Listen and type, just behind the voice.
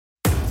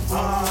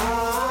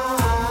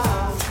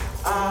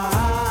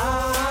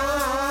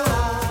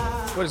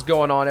What is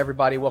going on,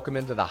 everybody? Welcome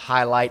into The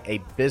Highlight, a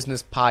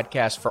business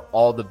podcast for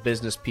all the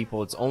business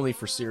people. It's only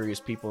for serious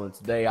people, and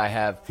today I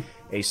have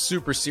a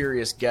super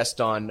serious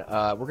guest on.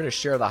 We're going to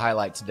share the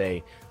highlight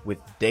today with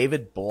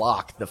David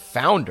Block, the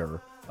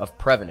founder of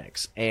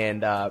Previnex.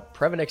 And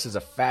Previnex is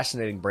a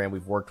fascinating brand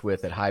we've worked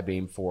with at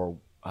Highbeam for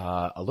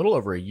a little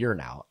over a year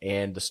now,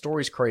 and the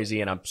story's crazy,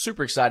 and I'm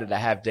super excited to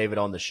have David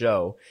on the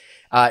show.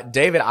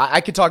 David, I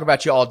could talk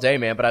about you all day,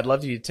 man, but I'd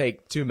love you to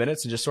take 2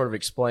 minutes and just sort of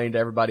explain to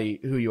everybody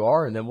who you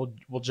are, and then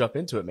we'll jump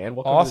into it, man.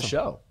 Welcome to the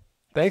show.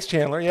 Thanks,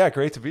 Chandler. Yeah,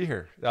 great to be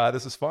here.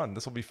 This is fun.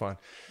 This will be fun.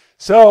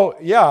 So,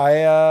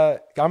 yeah,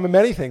 I'm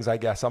many things, I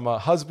guess. I'm a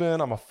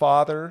husband. I'm a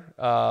father.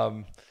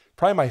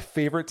 Probably my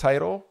favorite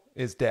title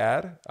is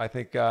dad. I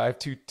think I have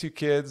two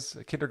kids,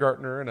 a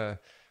kindergartner and a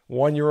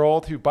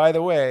 1-year-old who, by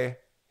the way,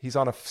 he's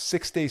on a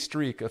 6-day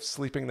streak of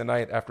sleeping the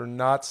night after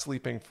not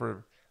sleeping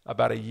for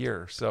about a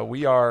year. So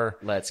we are.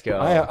 Let's go.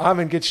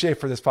 I'm in good shape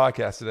for this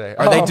podcast today.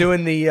 Are they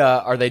doing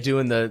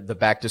the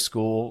back to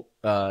school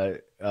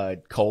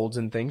colds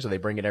and things? Are they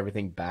bringing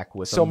everything back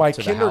with them? So my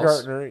to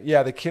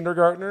kindergartner, the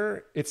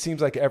kindergartner, it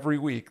seems like every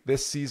week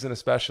this season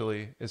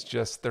especially is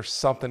just there's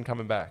something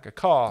coming back, a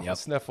cough, a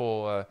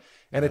sniffle,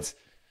 and it's.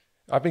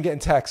 I've been getting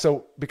texts.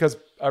 So because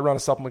I run a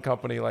supplement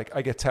company, like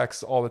I get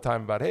texts all the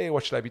time about, hey,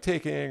 what should I be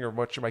taking, or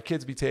what should my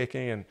kids be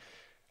taking, and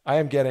I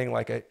am getting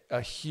like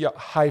a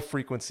high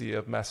frequency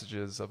of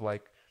messages of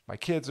like my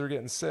kids are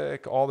getting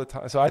sick all the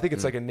time. So I think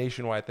it's like a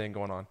nationwide thing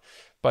going on.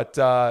 But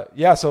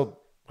so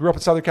grew up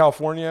in Southern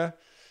California,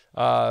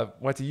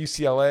 went to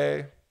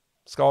UCLA,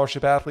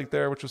 scholarship athlete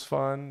there, which was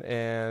fun,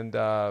 and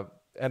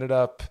ended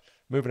up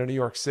moving to New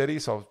York City.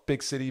 So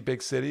big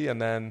city.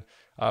 And then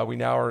we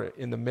now are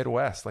in the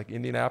Midwest, like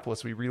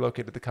Indianapolis. We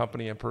relocated the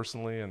company and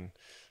personally and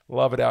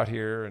love it out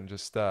here, and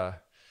just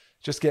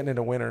getting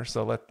into winter.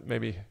 So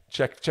maybe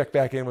check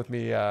back in with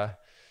me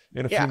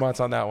in a few months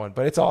on that one.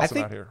 But it's awesome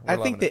out here. I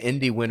think the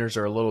Indy winters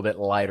are a little bit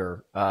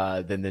lighter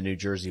than the New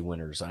Jersey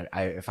winters.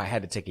 If I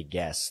had to take a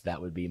guess,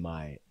 that would be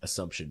my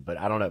assumption. But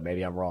I don't know.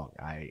 Maybe I'm wrong.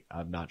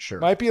 I'm not sure.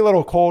 Might be a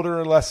little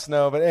colder, less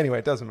snow. But anyway,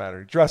 it doesn't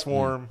matter. Dress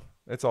warm.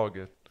 It's all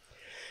good.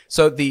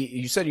 So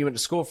you said you went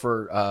to school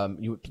for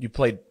you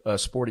played a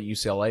sport at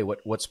UCLA.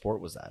 What sport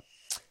was that?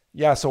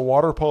 Yeah, so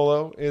water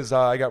polo is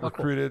I got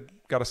recruited, cool.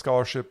 Got a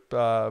scholarship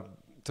to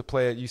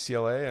play at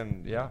UCLA,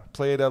 and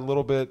played a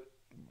little bit.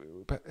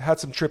 Had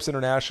some trips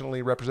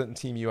internationally representing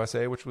Team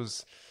USA, which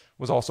was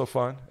also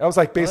fun. That was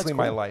like basically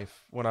my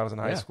life when I was in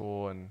high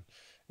school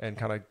and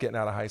kind of getting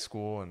out of high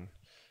school, and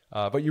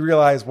but you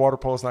realize water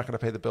polo is not going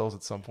to pay the bills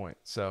at some point,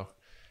 so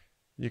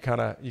you kind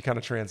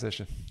of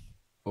transition.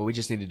 Well, we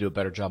just need to do a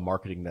better job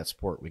marketing that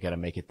sport. We got to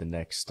make it the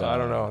next. I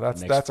don't know.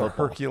 That's a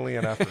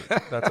Herculean effort.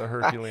 That's a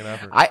Herculean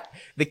effort.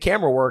 The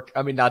camera work.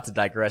 I mean, not to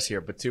digress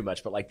here, but too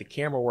much. But like the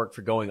camera work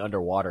for going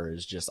underwater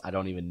is just. I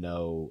don't even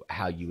know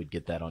how you would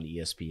get that on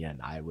ESPN.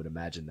 I would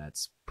imagine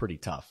that's pretty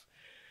tough.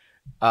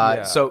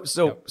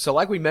 So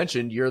like we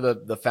mentioned, you're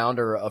the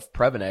founder of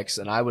Previnex,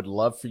 and I would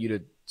love for you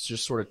to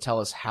just sort of tell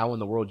us how in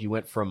the world you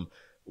went from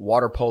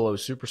water polo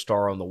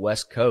superstar on the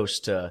West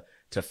Coast to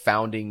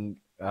founding.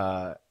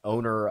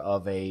 Owner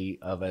of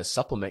a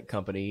supplement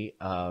company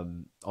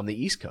on the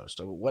East Coast.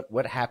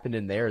 What happened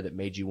in there that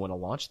made you want to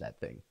launch that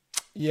thing?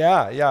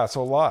 Yeah.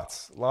 So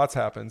lots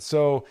happened.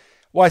 So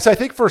I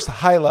think first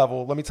high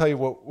level. Let me tell you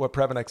what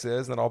Previnex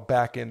is, and then I'll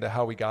back into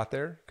how we got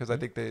there, because I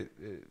think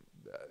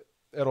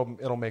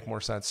it'll make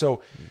more sense.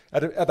 So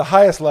at the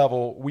highest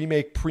level, we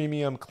make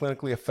premium,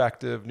 clinically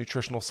effective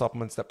nutritional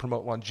supplements that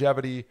promote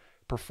longevity,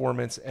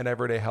 performance, and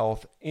everyday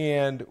health,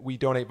 and we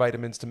donate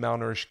vitamins to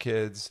malnourished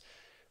kids.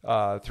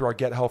 Through our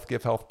Get Health,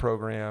 Give Health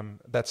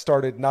program that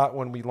started not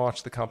when we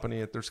launched the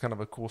company. There's kind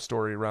of a cool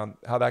story around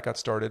how that got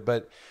started.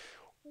 But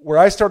where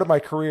I started my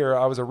career,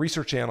 I was a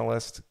research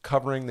analyst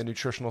covering the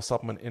nutritional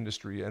supplement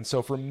industry. And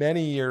so for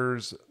many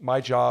years, my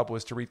job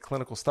was to read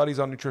clinical studies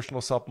on nutritional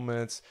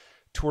supplements,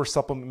 tour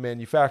supplement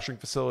manufacturing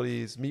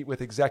facilities, meet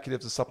with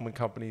executives of supplement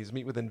companies,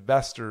 meet with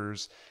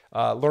investors,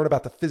 learn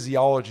about the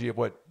physiology of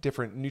what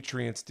different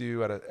nutrients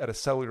do at a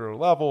cellular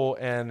level,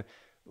 and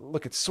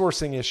look at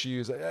sourcing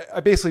issues. I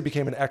basically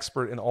became an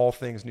expert in all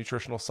things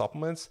nutritional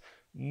supplements.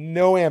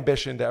 No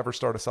ambition to ever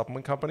start a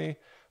supplement company.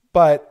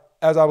 But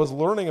as I was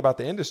learning about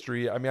the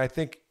industry, I mean, I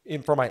think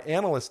from my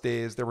analyst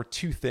days, there were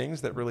two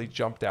things that really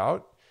jumped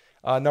out.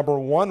 Number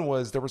one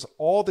was there was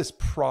all this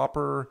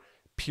proper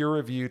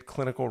peer-reviewed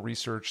clinical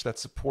research that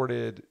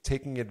supported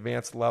taking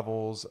advanced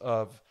levels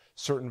of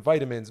certain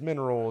vitamins,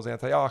 minerals,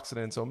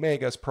 antioxidants,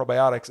 omegas,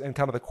 probiotics, and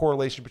kind of the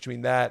correlation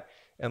between that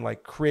and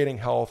like creating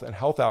health and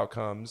health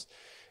outcomes.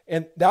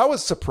 And that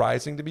was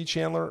surprising to me,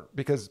 Chandler,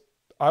 because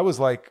I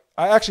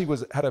actually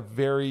had a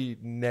very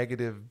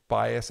negative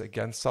bias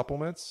against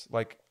supplements.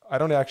 Like, I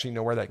don't actually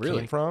know where that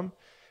came from,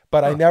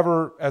 but I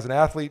never, as an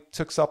athlete,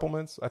 took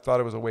supplements. I thought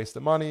it was a waste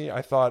of money.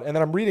 And then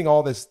I'm reading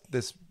all this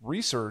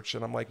research,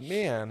 and I'm like,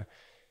 man,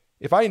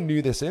 if I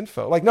knew this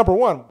info, like, number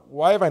one,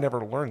 why have I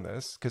never learned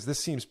this? Because this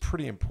seems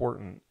pretty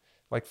important,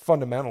 like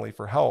fundamentally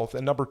for health.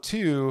 And number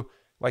two,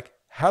 like,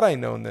 had I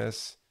known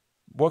this,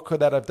 what could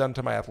that have done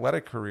to my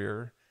athletic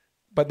career?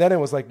 but then it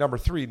was like number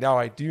 3. Now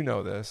I do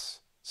know this.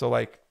 So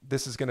like,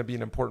 this is going to be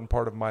an important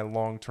part of my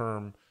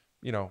long-term,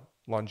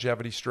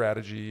 longevity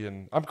strategy.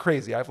 And I'm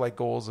crazy. I have like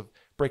goals of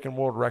breaking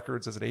world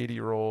records as an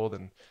 80-year-old.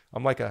 And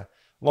I'm like a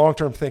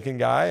long-term thinking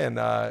guy. And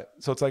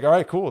so it's like, all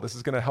right, cool. This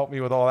is going to help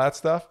me with all that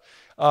stuff.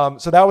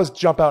 So that was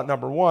jump out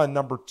number 1.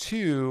 Number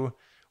 2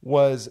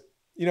 was,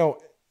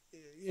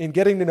 in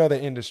getting to know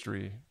the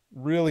industry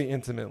really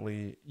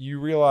intimately,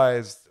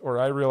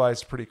 I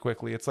realized pretty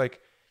quickly, it's like,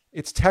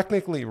 it's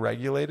technically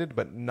regulated,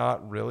 but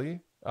not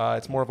really.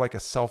 It's more of like a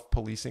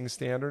self-policing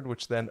standard,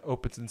 which then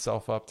opens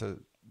itself up to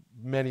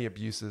many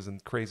abuses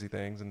and crazy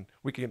things. And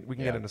we can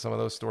get into some of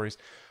those stories,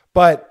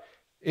 but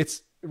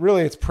it's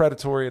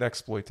predatory and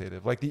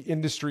exploitative. Like the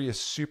industry is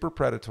super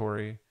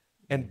predatory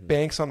and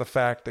banks on the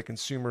fact that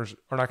consumers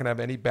are not going to have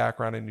any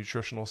background in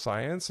nutritional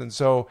science. And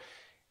so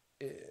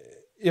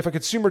if a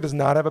consumer does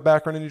not have a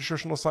background in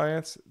nutritional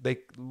science, they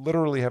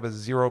literally have a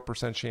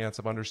 0% chance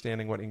of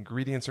understanding what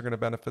ingredients are going to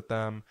benefit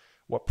them,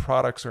 what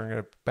products are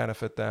going to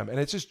benefit them. And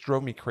it just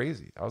drove me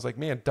crazy. I was like,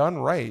 man, done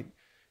right,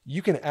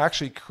 you can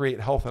actually create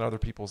health in other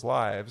people's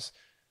lives.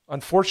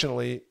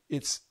 Unfortunately,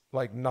 it's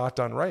like not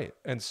done right.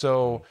 And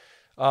so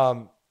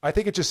I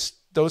think it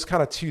just, those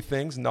kind of 2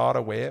 things gnawed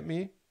away at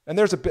me. And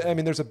there's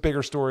a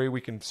bigger story.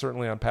 We can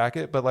certainly unpack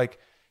it, but like,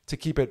 to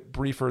keep it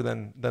briefer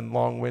than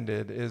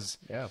long-winded is,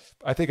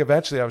 I think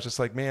eventually I was just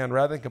like, man,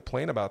 rather than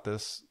complain about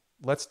this,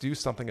 let's do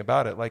something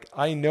about it. Like,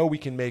 I know we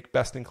can make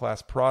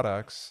best-in-class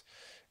products,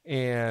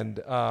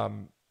 and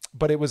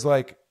but it was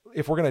like,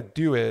 if we're going to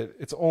do it,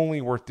 it's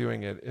only worth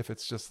doing it if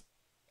it's just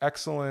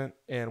excellent,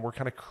 and we're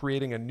kind of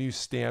creating a new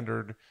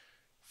standard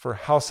for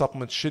how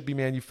supplements should be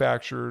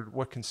manufactured,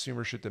 what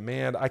consumers should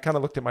demand. I kind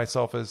of looked at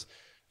myself as,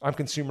 I'm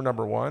consumer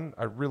number 1.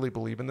 I really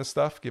believe in this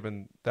stuff,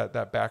 given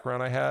that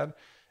background I had.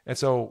 And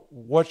so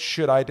what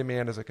should I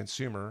demand as a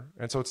consumer?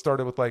 And so it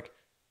started with like,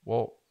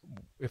 well,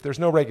 if there's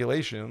no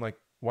regulation, like,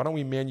 why don't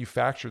we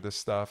manufacture this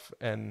stuff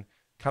and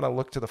kind of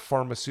look to the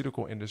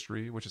pharmaceutical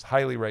industry, which is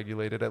highly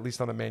regulated, at least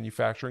on the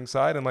manufacturing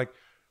side. And like,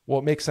 well,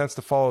 it makes sense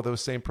to follow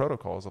those same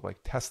protocols of like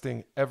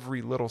testing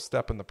every little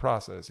step in the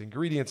process,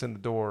 ingredients in the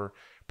door,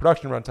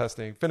 production run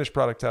testing, finished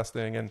product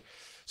testing. And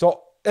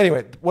so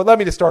anyway, what led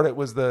me to start it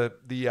was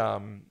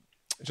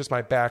just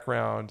my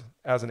background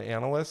as an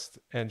analyst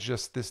and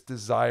just this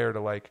desire to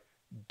like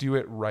do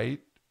it right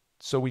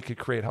so we could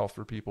create health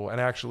for people and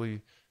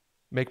actually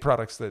make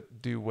products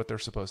that do what they're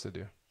supposed to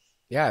do.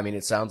 Yeah. I mean,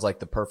 it sounds like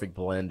the perfect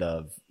blend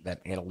of that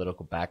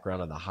analytical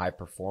background and the high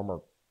performer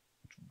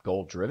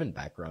goal driven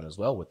background as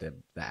well with the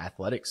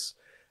athletics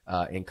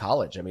in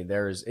college. I mean,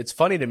 it's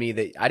funny to me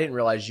that I didn't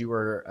realize you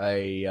were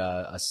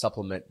a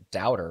supplement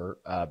doubter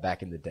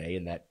back in the day,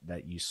 and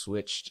that you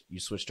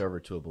switched over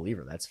to a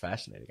believer. That's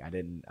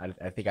fascinating.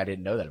 I think I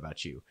didn't know that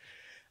about you.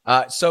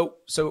 So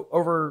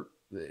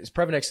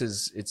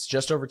Previnex it's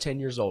just over 10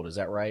 years old. Is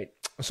that right?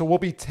 So we'll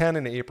be 10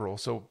 in April.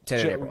 So 10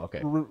 in April.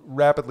 Okay.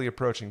 Rapidly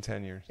approaching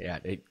 10 years. Yeah.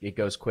 It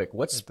goes quick.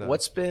 What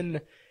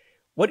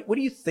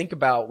do you think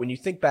about when you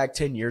think back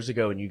 10 years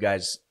ago and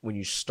when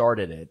you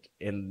started it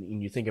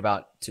and you think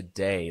about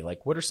today,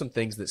 like what are some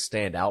things that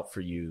stand out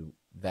for you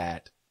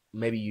that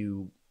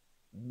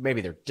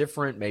maybe they're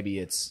different, maybe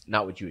it's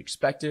not what you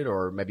expected,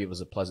 or maybe it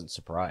was a pleasant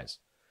surprise?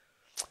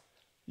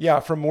 Yeah.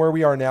 From where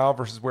we are now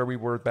versus where we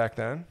were back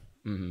then.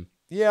 Mm-hmm.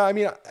 Yeah. I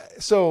mean,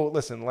 so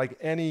listen, like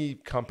any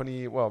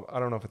company, well, I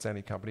don't know if it's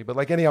any company, but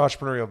like any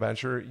entrepreneurial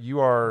venture,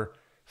 you are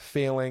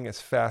failing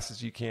as fast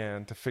as you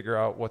can to figure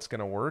out what's going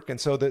to work.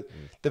 And so the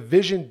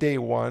vision day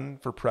 1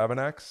 for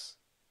Previnex,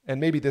 and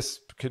maybe this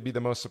could be the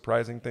most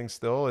surprising thing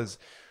still, is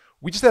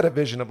we just had a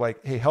vision of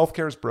like, hey,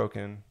 healthcare is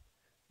broken.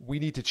 We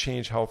need to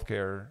change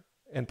healthcare,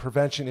 and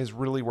prevention is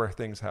really where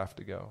things have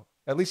to go.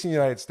 At least in the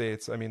United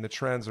States. I mean, the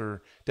trends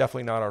are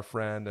definitely not our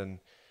friend, and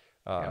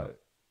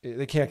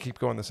they can't keep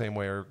going the same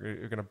way, or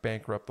you're going to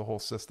bankrupt the whole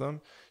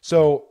system.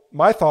 So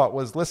my thought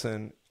was,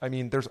 listen, I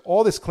mean, there's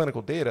all this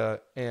clinical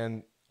data,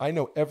 and I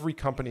know every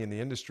company in the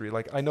industry.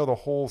 Like, I know the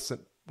whole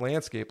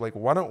landscape. Like,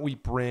 why don't we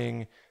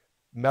bring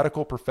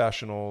medical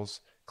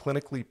professionals,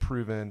 clinically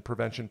proven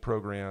prevention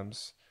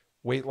programs,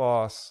 weight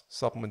loss,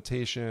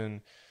 supplementation,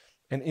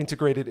 and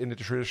integrate it into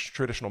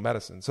traditional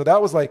medicine? So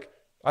that was like,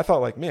 I thought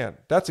like, man,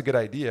 that's a good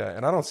idea.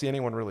 And I don't see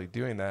anyone really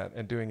doing that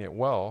and doing it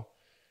well.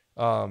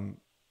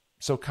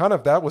 So kind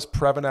of that was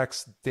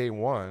Previnex day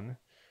 1.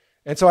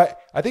 And so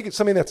I think it's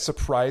something that's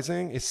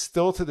surprising is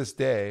still to this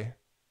day.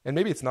 And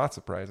maybe it's not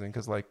surprising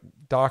because like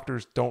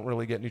doctors don't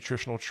really get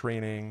nutritional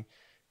training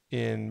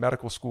in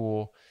medical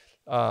school.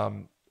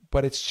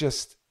 But it's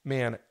just,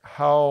 man,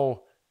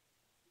 how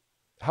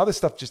this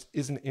stuff just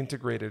isn't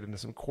integrated into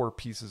some core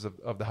pieces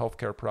of the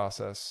healthcare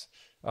process.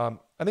 I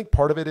think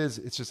part of it is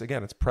it's just,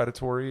 again, it's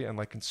predatory, and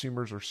like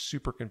consumers are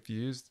super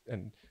confused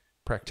and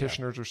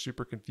practitioners are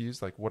super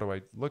confused. Like, what do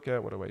I look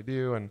at? What do I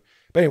do?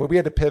 But anyway, we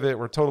had to pivot.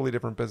 We're a totally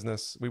different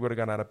business. We would have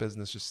gone out of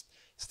business just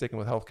sticking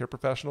with healthcare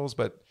professionals,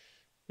 but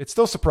it's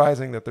still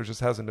surprising that there just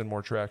hasn't been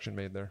more traction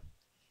made there.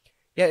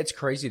 Yeah, it's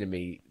crazy to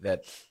me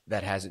that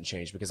hasn't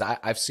changed, because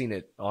I've seen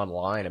it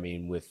online. I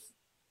mean, with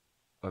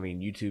I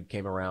mean, YouTube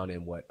came around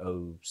in what,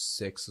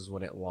 '06 is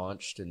when it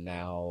launched, and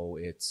now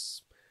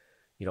it's,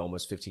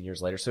 almost 15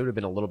 years later. So it would have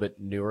been a little bit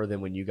newer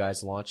than when you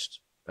guys launched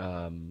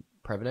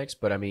Previnex.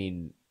 But I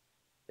mean,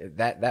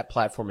 that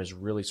platform has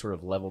really sort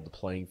of leveled the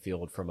playing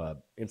field from a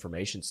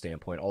information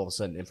standpoint. All of a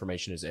sudden,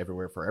 information is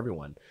everywhere for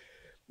everyone.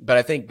 But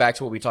I think back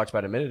to what we talked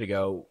about a minute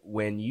ago,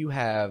 when you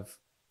have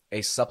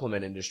a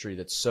supplement industry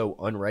that's so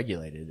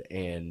unregulated,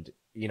 and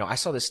I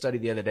saw this study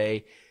the other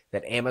day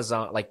that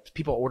Amazon, like,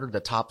 people ordered the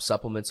top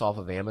supplements off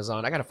of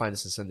Amazon. I got to find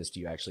this and send this to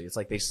you, actually. It's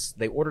like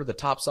they ordered the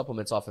top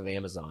supplements off of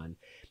Amazon,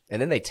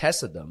 and then they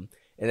tested them,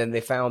 and then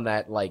they found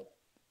that, like,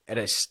 at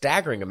a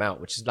staggering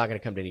amount, which is not going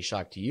to come to any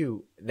shock to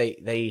you,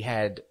 they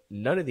had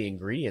none of the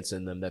ingredients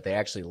in them that they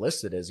actually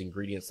listed as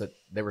ingredients that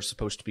they were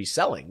supposed to be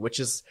selling, which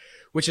is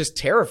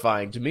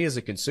terrifying to me as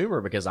a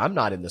consumer, because I'm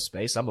not in the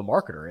space. I'm a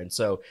marketer. And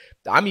so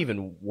I'm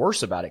even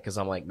worse about it, because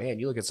I'm like, man,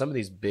 you look at some of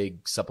these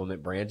big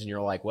supplement brands and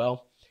you're like,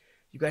 well,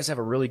 you guys have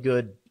a really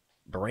good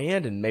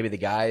brand, and maybe the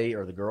guy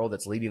or the girl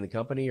that's leading the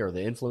company or the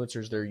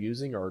influencers they're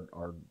using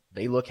are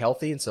they look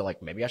healthy, and so,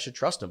 like, maybe I should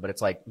trust them. But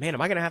it's like, man,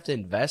 am I going to have to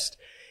invest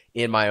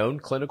in my own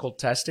clinical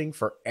testing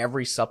for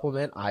every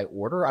supplement I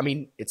order? I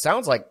mean, it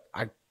sounds like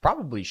I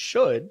probably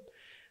should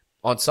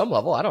on some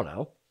level. I don't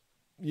know.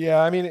 Yeah,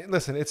 I mean,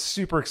 listen, it's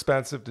super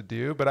expensive to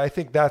do, but I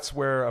think that's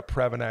where a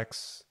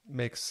Previnex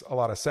makes a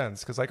lot of sense,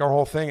 because, like, our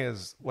whole thing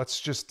is,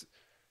 let's just,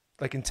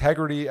 like,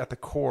 integrity at the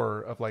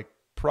core of, like,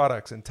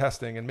 products and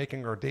testing and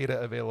making our data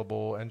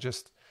available, and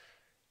just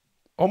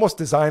almost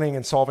designing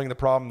and solving the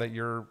problem that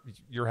you're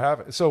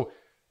having. So,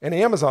 in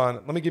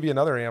Amazon, let me give you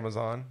another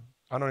Amazon.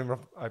 I don't even know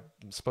if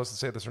I'm supposed to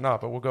say this or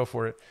not, but we'll go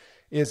for it.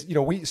 Is,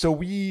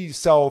 we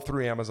sell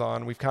through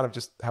Amazon. We've kind of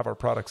just have our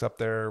products up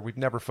there. We've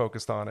never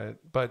focused on it,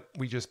 but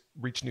we just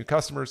reach new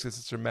customers because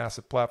it's a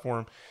massive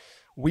platform.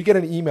 We get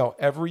an email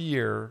every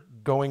year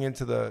going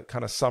into the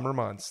kind of summer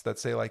months that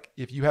say, like,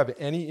 if you have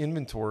any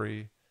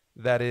inventory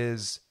that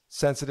is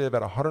sensitive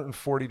at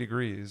 140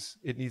 degrees,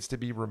 it needs to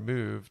be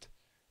removed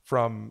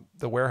from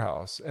the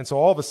warehouse. And so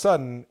all of a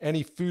sudden,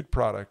 any food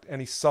product,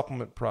 any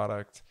supplement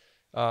product,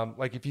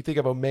 like if you think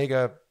of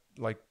omega,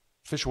 like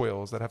fish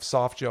oils that have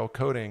soft gel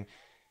coating,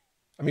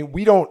 I mean,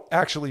 we don't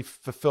actually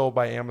fulfill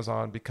by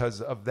Amazon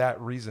because of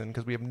that reason,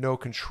 because we have no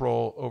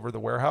control over the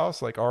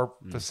warehouse. Like, our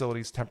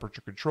facility's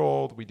temperature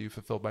controlled. We do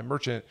fulfill by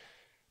merchant.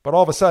 But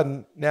all of a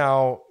sudden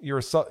now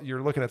you're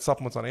looking at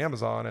supplements on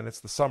Amazon, and it's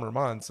the summer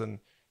months. And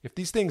if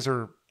these things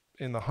are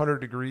in the 100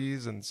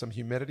 degrees and some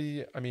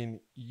humidity, I mean,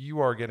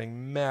 you are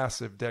getting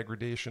massive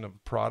degradation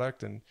of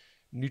product and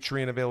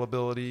nutrient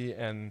availability,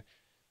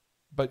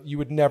 but you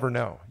would never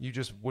know. You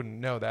just wouldn't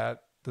know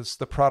that.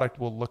 The product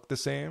will look the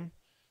same,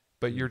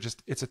 but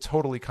it's a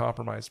totally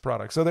compromised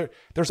product. So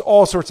there's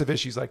all sorts of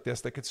issues like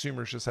this that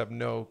consumers just have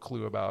no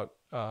clue about,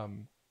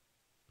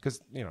 because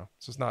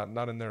it's just not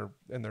in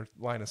their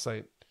line of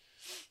sight.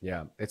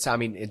 Yeah,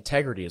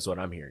 integrity is what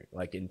I'm hearing.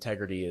 Like,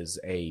 integrity is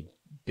a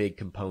big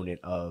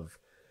component of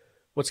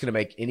what's going to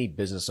make any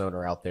business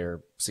owner out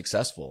there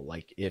successful.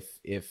 Like, if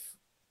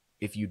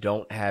you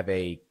don't have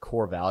a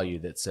core value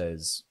that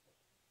says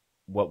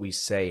what we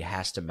say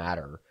has to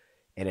matter,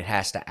 and it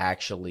has to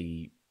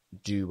actually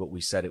do what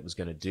we said it was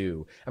going to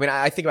do. I mean,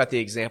 I think about the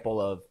example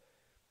of,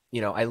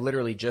 I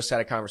literally just had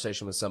a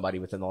conversation with somebody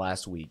within the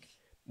last week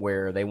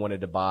where they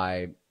wanted to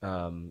buy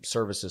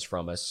services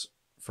from us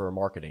for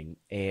marketing.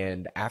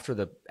 And after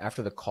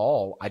the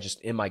call, I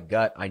just, in my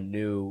gut, I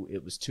knew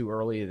it was too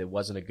early. It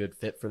wasn't a good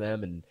fit for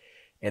them.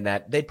 And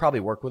that they'd probably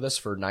work with us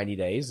for 90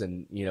 days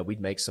and,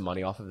 we'd make some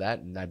money off of that,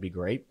 and that'd be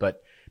great.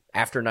 But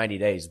after 90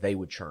 days, they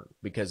would churn,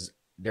 because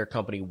their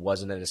company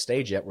wasn't at a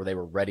stage yet where they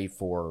were ready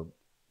for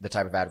the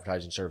type of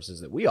advertising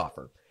services that we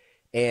offer.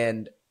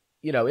 And,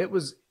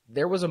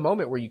 there was a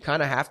moment where you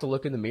kind of have to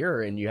look in the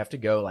mirror and you have to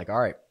go, like, all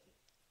right,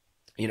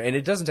 and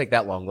it doesn't take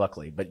that long,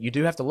 luckily, but you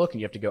do have to look and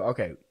you have to go,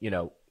 okay,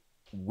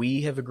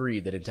 we have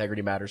agreed that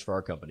integrity matters for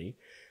our company.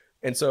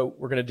 And so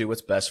we're going to do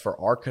what's best for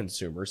our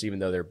consumers, even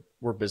though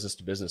we're business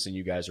to business and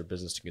you guys are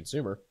business to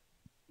consumer.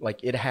 Like,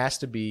 it has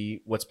to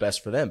be what's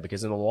best for them,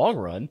 because in the long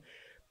run,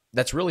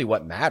 that's really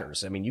what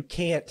matters. I mean, you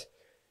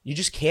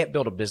just can't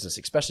build a business,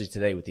 especially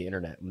today with the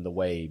internet and the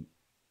way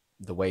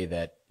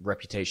that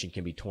reputation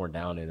can be torn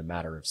down in a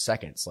matter of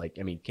seconds. Like,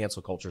 I mean,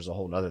 cancel culture is a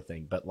whole nother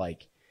thing, but,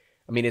 like,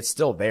 I mean, it's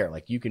still there.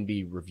 Like, you can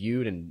be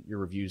reviewed and your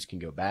reviews can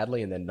go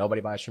badly and then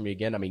nobody buys from you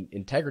again. I mean,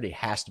 integrity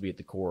has to be at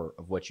the core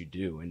of what you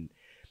do. And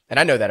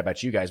I know that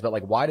about you guys, but,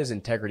 like, why does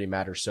integrity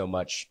matter so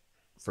much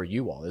for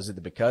you all? Is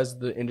it because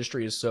the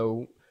industry is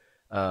so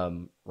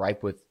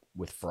ripe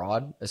with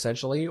fraud,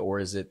 essentially? Or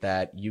is it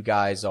that you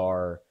guys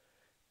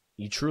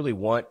you truly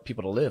want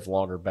people to live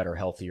longer, better,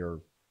 healthier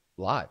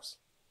lives?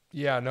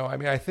 Yeah, no, I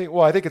mean, I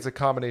think it's a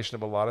combination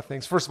of a lot of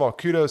things. First of all,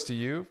 kudos to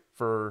you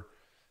for,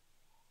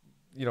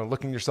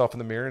 looking yourself in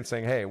the mirror and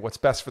saying, hey, what's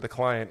best for the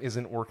client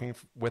isn't working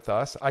with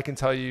us. I can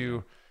tell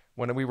you,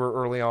 when we were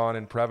early on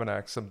in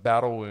Previnex, some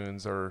battle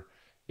wounds or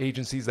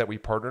agencies that we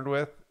partnered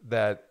with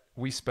that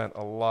we spent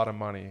a lot of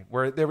money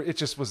where it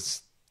just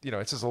was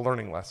it's just a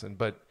learning lesson,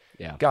 but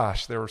Yeah.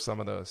 gosh, there were some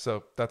of those.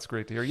 So that's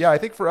great to hear. Yeah. I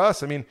think for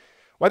us, I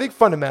think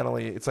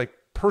fundamentally it's like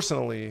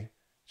personally,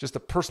 just a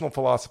personal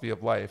philosophy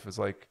of life is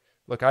like,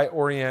 look, I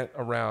orient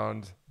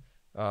around,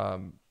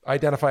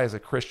 identify as a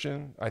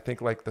Christian. I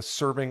think like the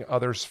serving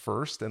others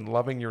first and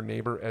loving your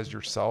neighbor as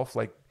yourself.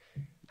 Like,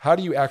 how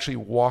do you actually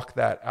walk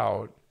that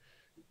out?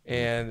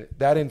 And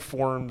that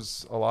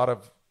informs a lot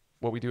of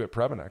what we do at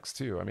Previnex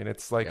too.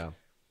 It's like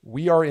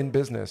we are in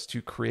business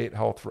to create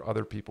health for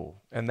other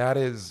people. And that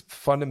is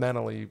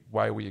fundamentally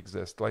why we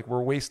exist. Like,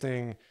 we're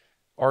wasting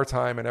our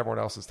time and everyone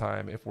else's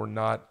time if we're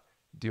not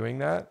doing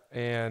that.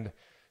 And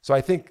so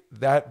I think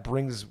that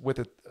brings with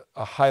it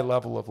a high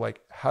level of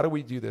like, how do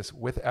we do this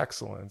with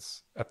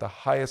excellence at the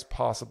highest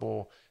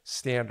possible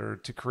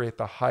standard to create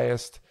the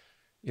highest,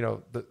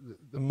 the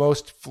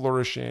most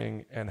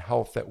flourishing and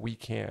health that we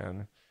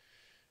can.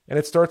 And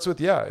it starts with,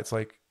 it's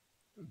like,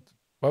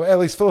 well, at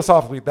least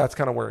philosophically, that's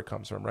kind of where it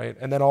comes from, right?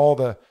 And then all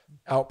the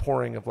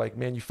outpouring of like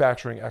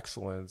manufacturing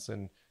excellence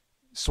and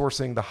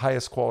sourcing the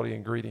highest quality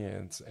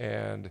ingredients.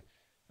 And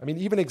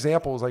even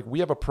examples, like we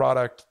have a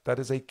product that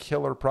is a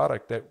killer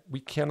product that we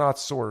cannot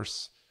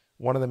source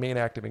one of the main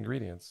active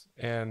ingredients.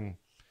 And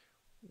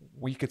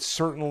we could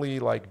certainly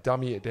like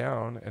dummy it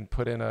down and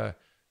put in a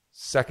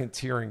second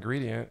tier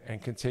ingredient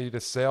and continue to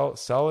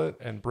sell it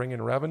and bring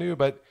in revenue.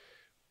 But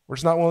we're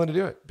just not willing to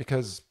do it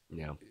because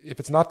if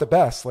it's not the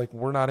best, like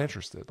we're not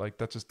interested. Like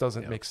that just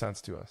doesn't make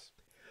sense to us.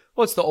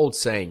 Well, it's the old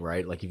saying,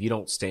 right? Like if you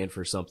don't stand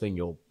for something,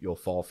 you'll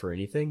fall for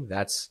anything.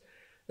 That's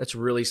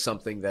really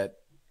something that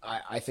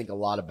I think a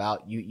lot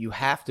about. You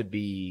have to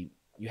be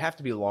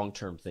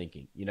long-term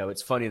thinking.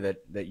 It's funny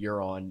that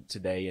you're on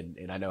today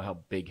and I know how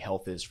big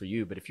health is for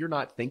you, but if you're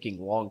not thinking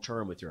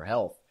long-term with your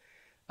health,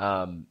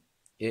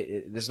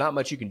 there's not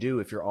much you can do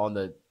if you're on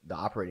the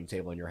operating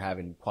table and you're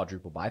having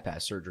quadruple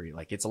bypass surgery.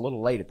 Like it's a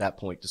little late at that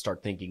point to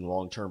start thinking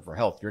long-term for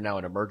health. You're now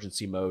in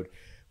emergency mode.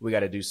 We got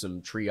to do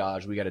some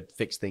triage. We got to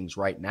fix things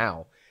right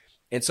now.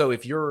 And so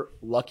if you're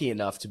lucky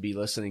enough to be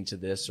listening to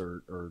this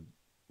or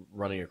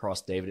running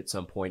across David at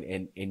some point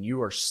and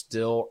you are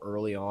still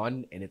early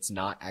on and it's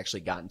not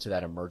actually gotten to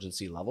that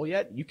emergency level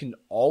yet, you can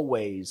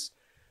always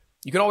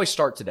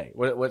start today.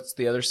 What's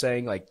the other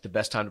saying? Like the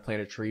best time to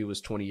plant a tree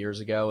was 20 years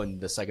ago and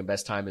the second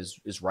best time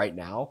is right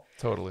now.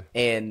 Totally.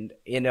 And,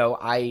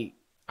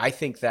 I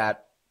think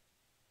that,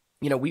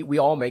 we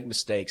all make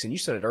mistakes. And you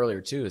said it earlier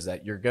too, is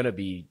that you're going to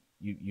be,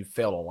 you've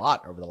failed a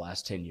lot over the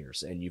last 10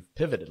 years and you've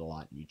pivoted a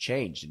lot and you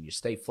changed and you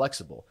stay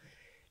flexible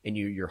and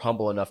you're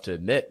humble enough to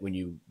admit when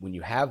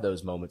you have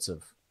those moments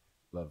of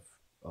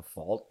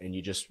fault and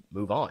you just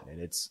move on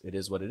and it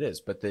is what it is.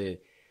 But the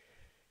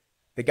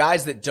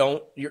guys that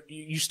don't,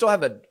 you still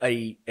have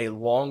a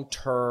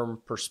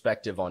long-term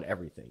perspective on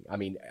everything.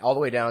 All the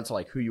way down to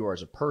like who you are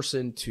as a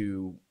person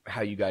to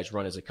how you guys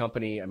run as a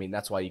company.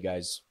 That's why you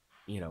guys,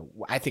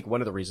 I think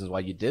one of the reasons why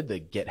you did the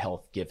Get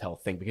Health, Give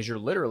Health thing, because you're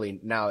literally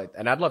now,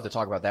 and I'd love to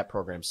talk about that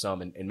program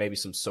some and maybe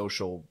some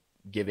social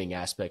giving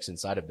aspects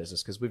inside of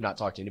business, because we've not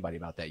talked to anybody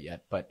about that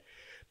yet. But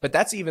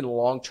that's even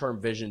long-term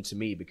vision to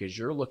me, because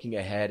you're looking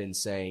ahead and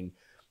saying,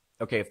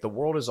 okay, if the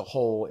world as a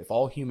whole, if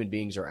all human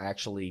beings are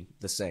actually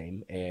the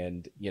same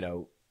and,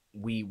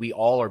 we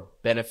all are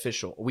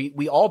beneficial,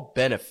 we all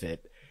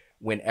benefit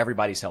when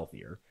everybody's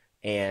healthier.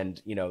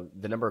 And,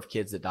 the number of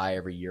kids that die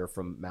every year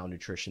from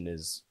malnutrition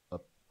is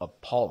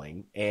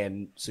appalling.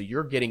 And so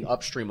you're getting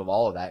upstream of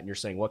all of that and you're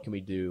saying, what can we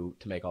do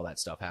to make all that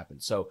stuff happen?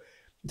 So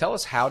tell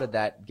us, how did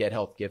that Get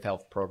Health, Give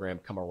Health program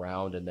come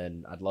around? And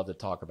then I'd love to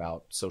talk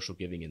about social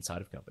giving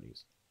inside of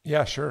companies.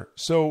 Yeah, sure.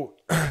 So,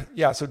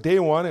 so day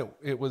one,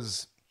 it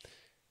was,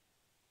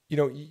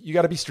 you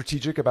got to be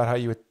strategic about how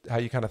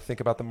you kind of think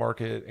about the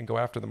market and go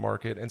after the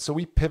market. And so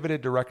we pivoted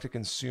direct to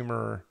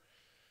consumer.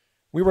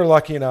 We were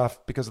lucky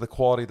enough because of the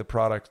quality of the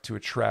product to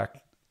attract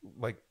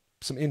like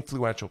some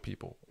influential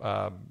people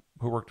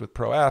who worked with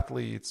pro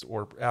athletes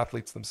or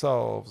athletes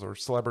themselves or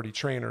celebrity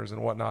trainers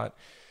and whatnot.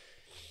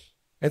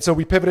 And so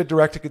we pivoted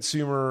direct to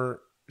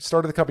consumer,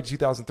 started the company in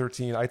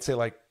 2013. I'd say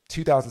like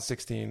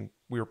 2016,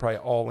 we were probably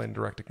all in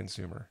direct to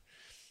consumer.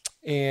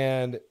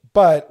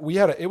 But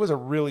it was a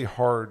really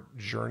hard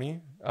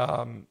journey.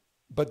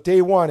 But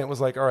day one, it was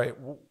like, all right,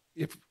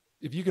 if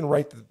you can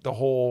write the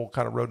whole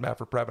kind of roadmap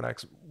for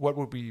Previnex, where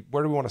do we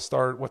want to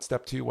start? What's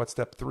step 2? What's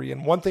step 3?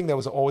 And one thing that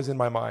was always in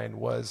my mind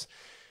was,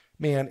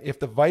 man, if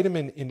the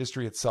vitamin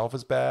industry itself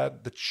is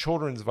bad, the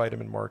children's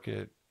vitamin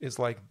market is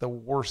like the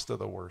worst of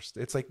the worst.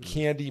 It's like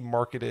candy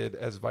marketed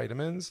as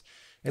vitamins.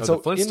 And so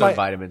the Flintstone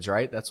vitamins,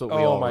 right? That's what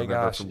we all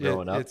remember from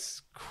growing up.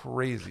 It's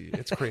crazy.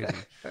 It's crazy.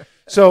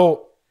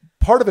 So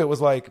part of it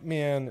was like,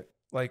 man,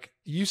 like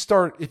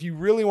if you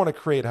really want to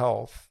create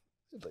health,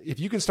 if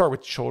you can start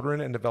with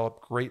children and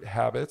develop great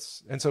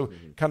habits. And so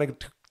kind of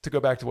to go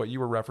back to what you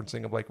were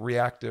referencing of like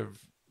reactive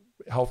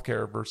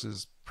healthcare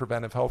versus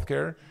preventive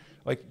healthcare,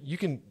 like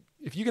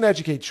if you can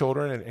educate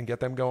children and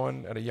get them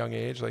going at a young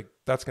age, like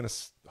that's going to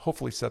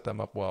hopefully set them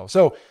up well.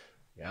 So,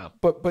 yeah,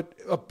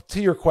 but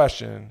to your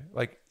question,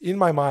 like in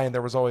my mind,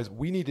 there was always,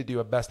 we need to do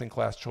a best in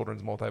class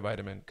children's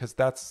multivitamin, because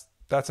that's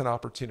that's an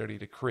opportunity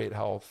to create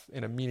health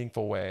in a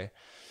meaningful way.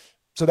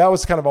 So that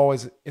was kind of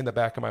always in the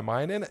back of my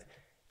mind. And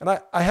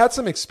I had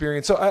some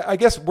experience. So I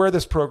guess where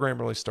this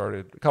program really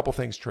started, a couple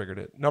things triggered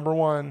it. Number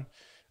one,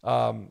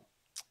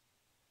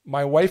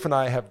 my wife and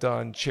I have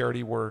done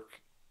charity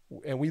work,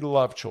 and we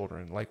love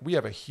children. Like, we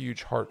have a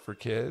huge heart for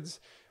kids.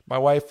 My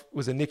wife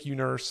was a NICU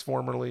nurse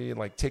formerly, and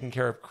like taking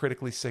care of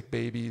critically sick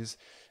babies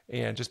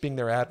and just being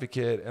their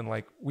advocate. And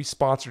like, we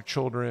sponsor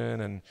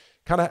children and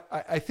kind of,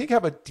 I think,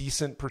 have a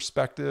decent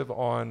perspective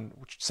on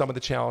some of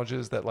the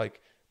challenges that like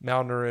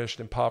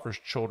malnourished,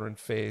 impoverished children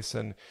face.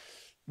 And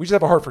we just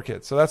have a heart for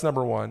kids. So that's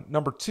number one.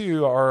 Number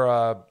two,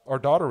 our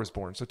daughter was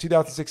born. So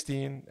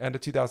 2016, end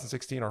of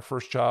 2016, our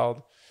first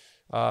child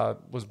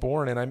was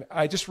born. And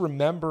I just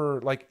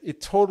remember, like,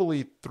 it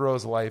totally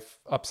throws life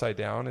upside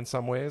down in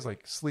some ways,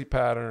 like sleep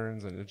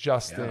patterns and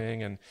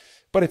adjusting.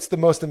 But it's the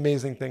most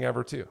amazing thing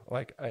ever too.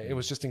 Like, it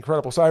was just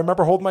incredible. So I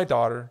remember holding my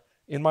daughter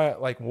in my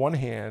like one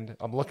hand.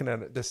 I'm looking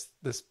at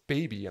this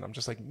baby, and I'm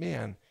just like,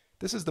 man,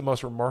 this is the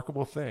most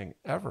remarkable thing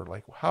ever.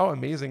 Like, how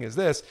amazing is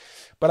this?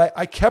 But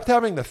I kept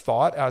having the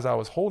thought as I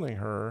was holding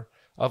her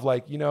of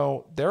like,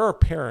 there are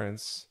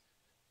parents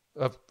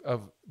of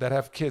that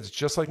have kids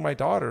just like my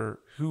daughter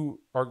who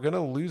are going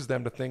to lose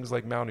them to things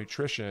like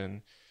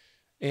malnutrition.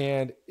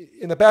 And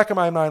in the back of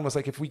my mind was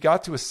like, if we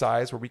got to a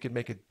size where we could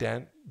make a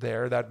dent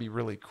there, that'd be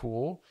really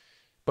cool.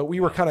 But we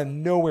were kind of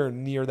nowhere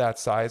near that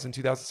size in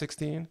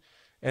 2016.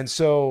 And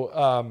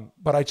so,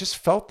 but I just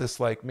felt this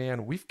like,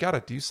 man, we've got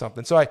to do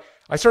something. So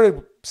I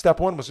started, step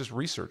one was just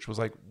research, was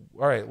like,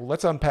 all right,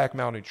 let's unpack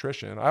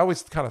malnutrition. I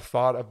always kind of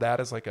thought of that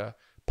as like a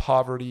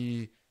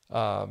poverty,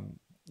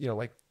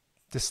 like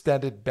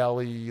distended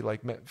belly,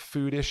 like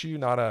food issue,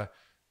 not a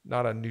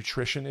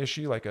nutrition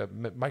issue, like a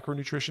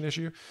micronutrition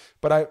issue.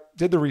 But I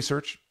did the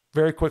research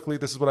very quickly.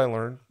 This is what I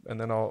learned.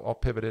 And then I'll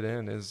pivot it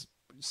in is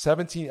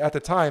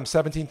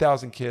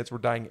 17,000 kids were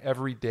dying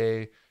every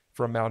day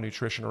from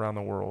malnutrition around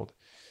the world.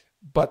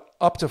 But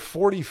up to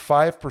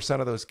 45%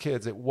 of those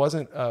kids, it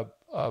wasn't a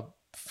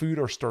food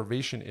or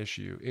starvation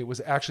issue. It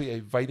was actually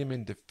a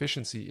vitamin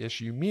deficiency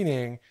issue,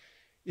 meaning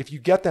if you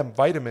get them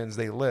vitamins,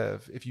 they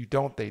live. If you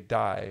don't, they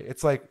die.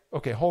 It's like,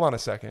 okay, hold on a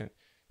second.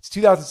 It's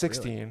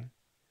 2016. Really?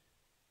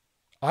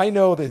 I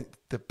know the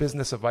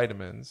business of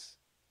vitamins.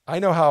 I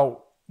know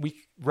how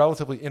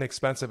relatively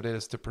inexpensive it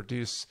is to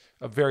produce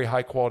a very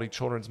high quality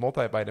children's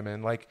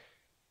multivitamin. Like,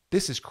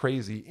 this is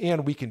crazy,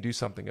 and we can do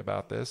something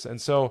about this. And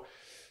so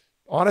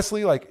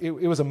honestly, like it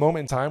was a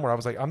moment in time where I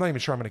was like, I'm not even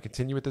sure I'm going to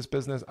continue with this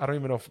business. I don't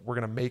even know if we're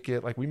going to make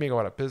it. Like, we may go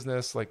out of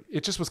business. Like,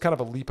 it just was kind of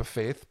a leap of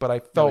faith, but I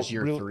felt that was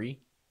year 3.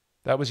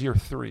 That was year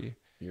 3.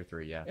 Year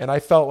 3. Yeah. And I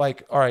felt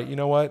like, all right, you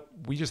know what?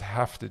 We just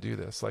have to do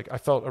this. Like, I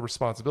felt a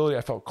responsibility.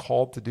 I felt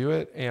called to do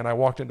it. And I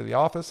walked into the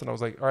office and I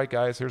was like, all right,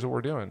 guys, here's what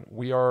we're doing.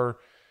 We are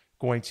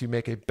going to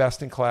make a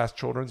best in class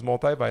children's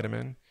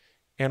multivitamin,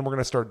 and we're going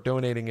to start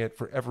donating it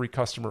for every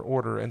customer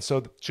order. And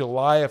so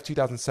July of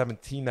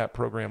 2017, that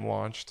program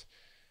launched.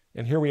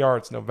 And here we are,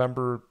 it's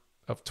November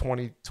of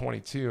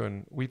 2022,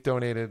 and we've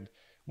donated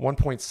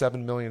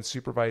 1.7 million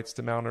Supervites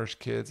to malnourished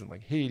kids in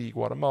like Haiti,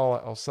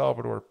 Guatemala, El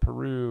Salvador,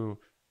 Peru,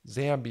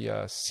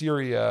 Zambia,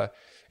 Syria.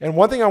 And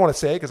one thing I want to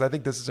say, because I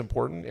think this is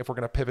important if we're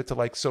going to pivot to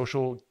like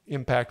social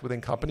impact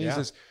within companies,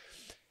 is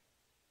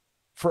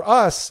for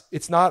us,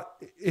 it's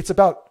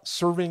about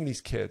serving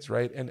these kids,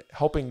 right? And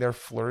helping their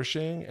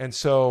flourishing. And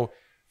so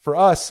for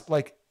us,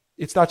 like,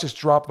 it's not just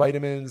drop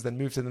vitamins, then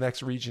move to the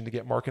next region to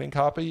get marketing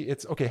copy.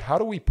 It's, okay, how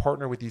do we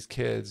partner with these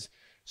kids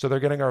so they're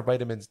getting our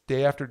vitamins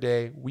day after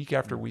day, week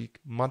after week,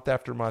 month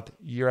after month,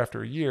 year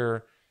after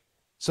year,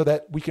 so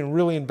that we can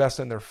really invest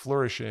in their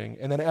flourishing.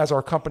 And then as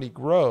our company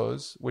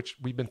grows, which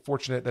we've been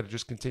fortunate that it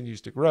just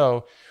continues to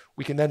grow,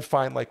 we can then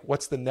find like,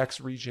 what's the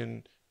next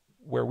region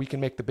where we can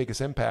make the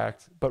biggest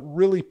impact, but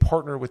really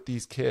partner with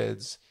these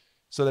kids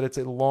so that it's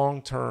a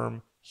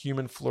long-term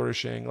human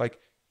flourishing. Like,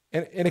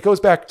 and it goes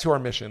back to our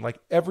mission. Like,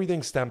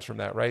 everything stems from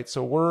that, right?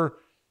 So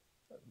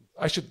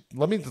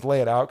let me just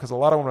lay it out, because a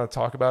lot of what I'm going to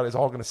talk about is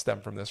all going to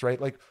stem from this, right?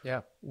 Like,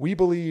 we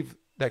believe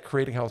that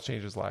creating health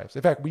changes lives.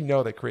 In fact, we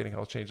know that creating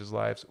health changes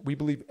lives. We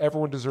believe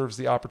everyone deserves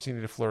the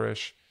opportunity to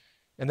flourish,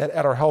 and that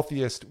at our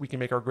healthiest, we can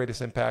make our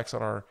greatest impacts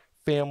on our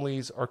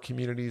families, our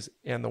communities,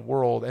 and the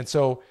world. And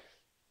so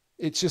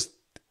it's just,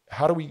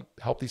 how do we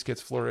help these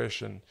kids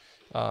flourish and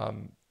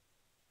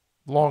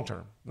long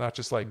term, not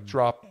just like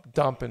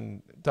dump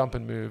and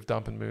move,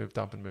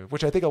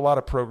 which I think a lot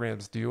of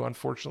programs do,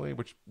 unfortunately,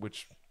 which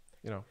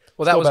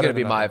well, that was going to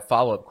be my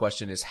follow-up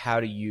question, is how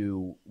do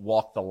you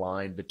walk the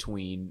line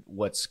between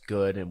what's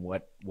good and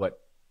what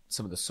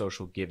some of the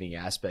social giving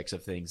aspects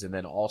of things, and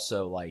then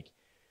also like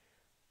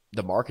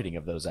the marketing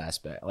of those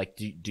aspects? Like,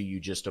 do you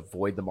just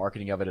avoid the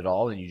marketing of it at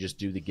all and you just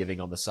do the giving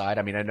on the side?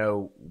 I mean, I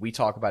know we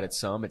talk about it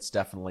some. It's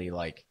definitely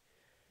like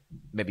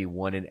maybe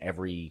 1 in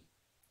every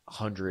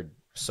 100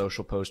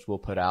 social posts we'll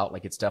put out.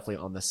 Like, it's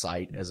definitely on the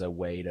site as a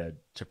way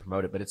to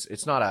promote it, but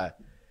it's not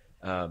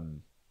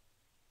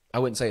I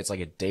wouldn't say it's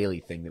like a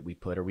daily thing that we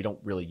put, or we don't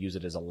really use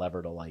it as a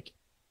lever to like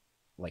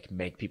like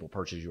make people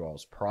purchase your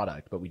all's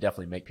product, but we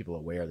definitely make people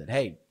aware that,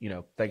 hey,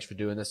 thanks for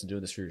doing this and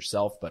doing this for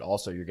yourself, but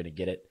also you're going to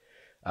get it.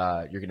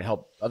 You're going to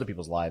help other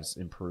people's lives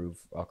improve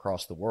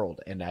across the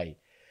world. And I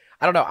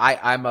don't know.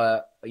 I'm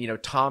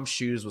Tom's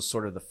Shoes was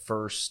sort of the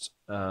first,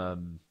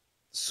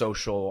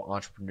 social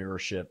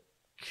entrepreneurship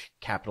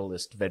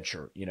capitalist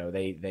venture.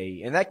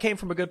 And that came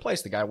from a good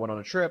place. The guy went on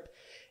a trip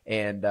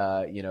and,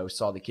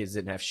 saw the kids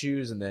didn't have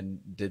shoes and then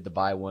did the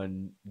buy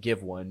one,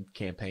 give one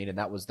campaign. And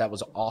that was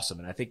awesome.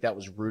 And I think that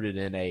was rooted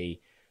in a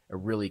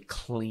really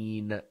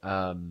clean,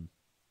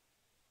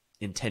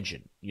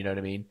 intention. You know what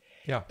I mean?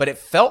 Yeah. But it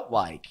felt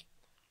like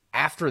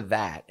after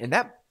that, and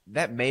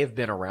that may have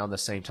been around the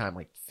same time,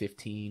 like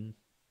 15,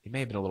 it may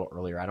have been a little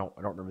earlier. I don't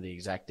remember the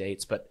exact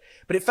dates, but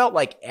it felt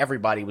like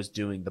everybody was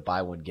doing the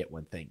buy one, get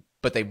one thing,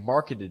 but they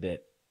marketed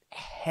it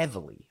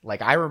heavily.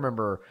 Like I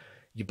remember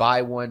you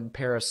buy one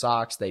pair of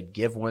socks, they'd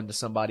give one to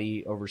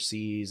somebody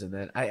overseas. And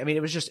then, I mean,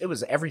 it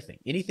was everything,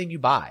 anything you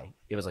buy.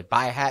 It was like,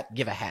 buy a hat,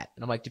 give a hat.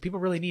 And I'm like, do people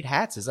really need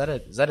hats? Is that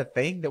a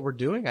thing that we're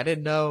doing? I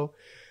didn't know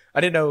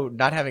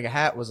not having a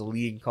hat was a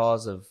leading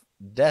cause of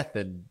death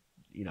and,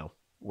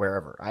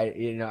 wherever.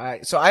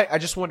 So I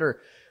just wonder,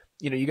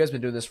 you guys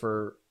been doing this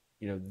for,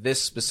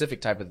 this specific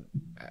type of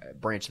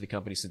branch of the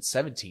company since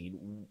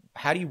 17.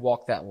 How do you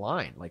walk that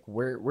line? Like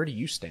where do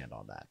you stand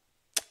on that?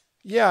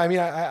 Yeah. I mean,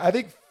 I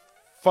think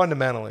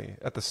fundamentally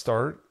at the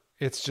start,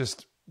 it's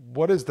just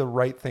what is the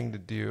right thing to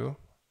do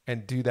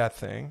and do that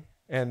thing.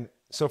 And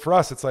so for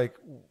us, it's like,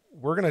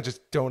 we're going to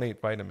just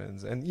donate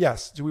vitamins. And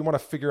yes, do we want to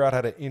figure out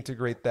how to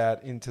integrate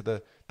that into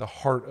the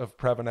heart of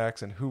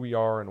Previnex and who we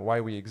are and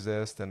why we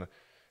exist? And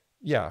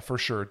yeah, for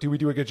sure. Do we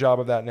do a good job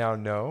of that now?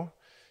 No.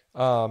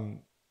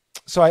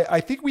 So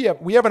I think we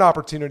have an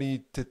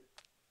opportunity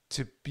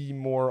to be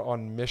more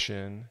on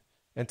mission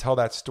and tell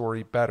that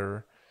story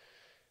better.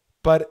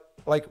 But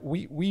like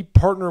we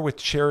partner with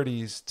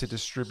charities to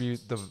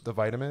distribute the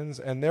vitamins,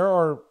 and there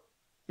are,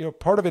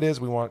 part of it is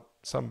we want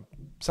some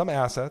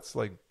assets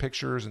like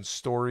pictures and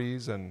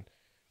stories, and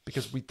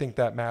because we think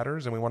that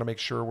matters and we want to make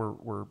sure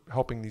we're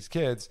helping these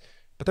kids.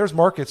 But there's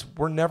markets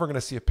we're never going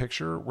to see a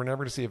picture, we're never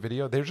going to see a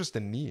video. There's just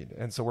a need,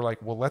 and so we're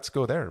like, well, let's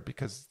go there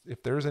because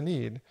if there's a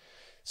need.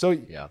 So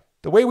yeah,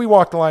 the way we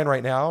walk the line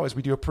right now is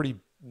we do a pretty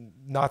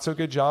not so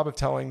good job of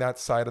telling that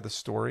side of the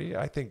story.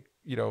 I think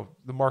the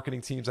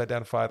marketing teams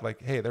identified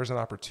like, hey, there's an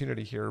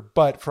opportunity here,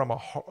 but from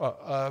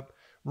a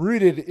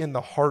rooted in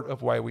the heart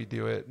of why we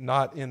do it,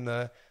 not in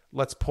the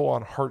let's pull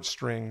on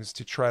heartstrings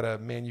to try to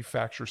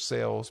manufacture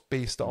sales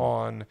based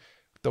on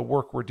the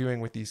work we're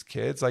doing with these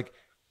kids. Like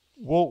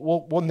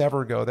we'll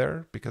never go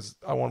there because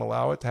I won't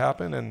allow it to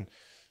happen. And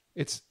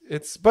it's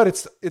an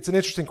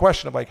interesting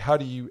question of like, how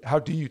do you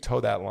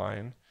toe that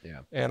line?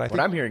 Yeah. And what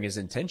I'm hearing is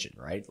intention,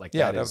 right? Like,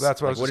 yeah,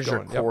 that's what I was what just is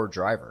going. your core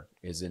driver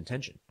is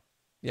intention.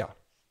 Yeah,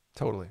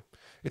 totally.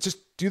 It's just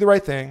do the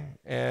right thing.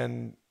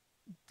 And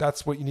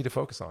that's what you need to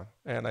focus on.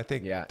 And I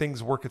think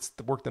things work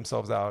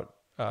themselves out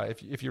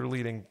if you're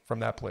leading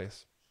from that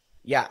place.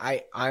 Yeah,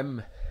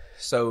 I'm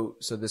so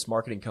this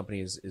marketing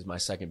company is my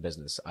second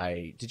business.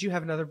 Did you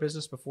have another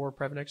business before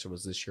Previnex, or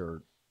was this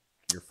your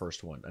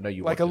first one? I know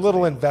you like a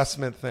little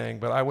investment thing,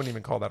 but I wouldn't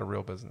even call that a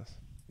real business.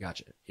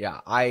 Gotcha.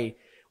 Yeah,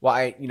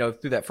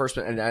 through that first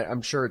one, and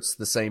I'm sure it's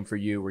the same for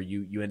you, where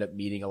you end up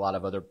meeting a lot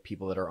of other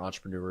people that are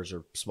entrepreneurs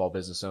or small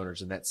business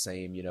owners in that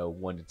same,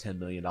 $1 to $10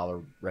 million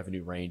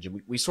revenue range.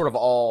 And we sort of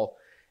all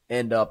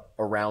end up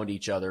around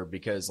each other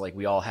because like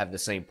we all have the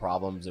same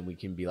problems, and we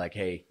can be like,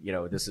 hey,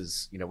 this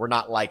is, we're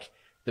not like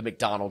the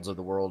McDonald's of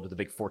the world or the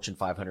big Fortune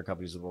 500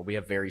 companies of the world. We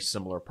have very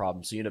similar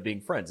problems. So you end up being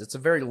friends. It's a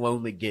very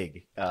lonely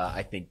gig,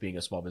 I think, being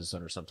a small business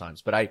owner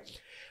sometimes. But I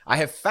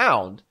have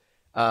found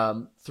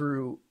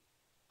through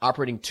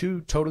operating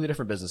two totally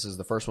different businesses.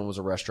 The first one was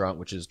a restaurant,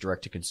 which is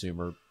direct to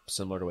consumer,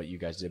 similar to what you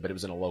guys did, but it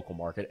was in a local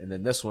market. And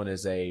then this one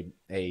is a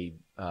B2B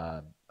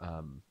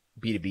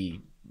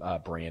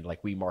brand.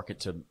 Like we market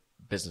to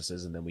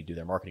businesses and then we do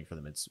their marketing for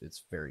them.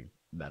 It's very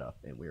meta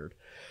and weird.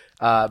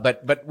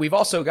 But we've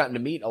also gotten to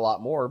meet a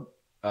lot more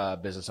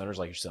business owners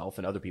like yourself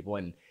and other people.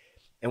 And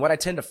what I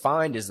tend to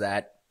find is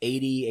that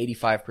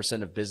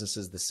 85% of business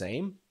is the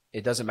same.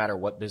 It doesn't matter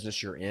what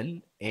business you're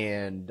in.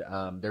 And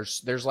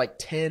there's like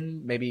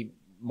 10, maybe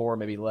more,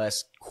 maybe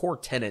less core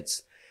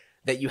tenets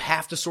that you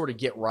have to sort of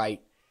get right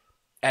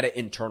at an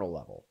internal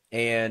level.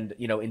 And,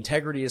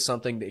 integrity is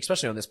something that,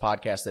 especially on this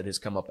podcast, that has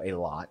come up a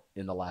lot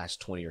in the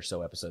last 20 or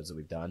so episodes that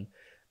we've done.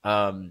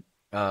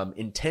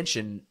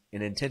 Intention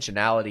and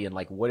intentionality, and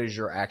like, what is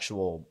your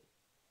actual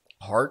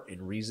heart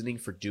and reasoning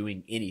for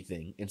doing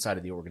anything inside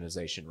of the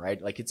organization,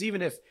 right? Like, it's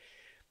even if,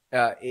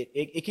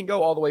 it can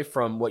go all the way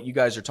from what you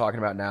guys are talking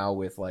about now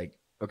with like,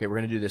 okay, we're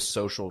going to do this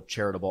social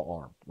charitable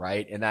arm,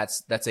 right? And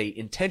that's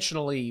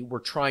intentionally, we're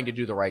trying to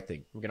do the right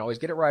thing. We can always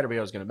get it right.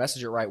 Everybody's going to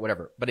message it right,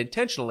 whatever. But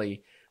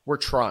intentionally, we're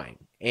trying.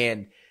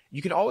 And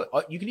you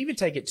can even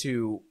take it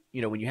to,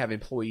 when you have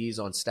employees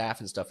on staff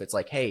and stuff, it's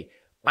like, hey,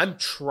 I'm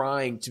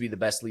trying to be the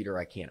best leader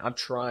I can. I'm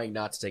trying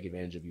not to take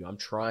advantage of you. I'm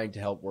trying to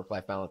help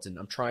work-life balance, and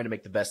I'm trying to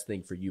make the best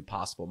thing for you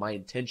possible. My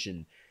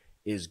intention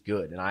is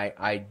good. And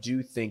I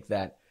do think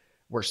that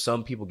where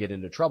some people get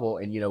into trouble.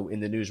 And,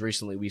 in the news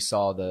recently, we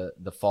saw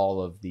the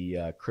fall of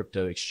the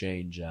crypto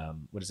exchange.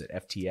 What is it?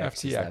 FTX?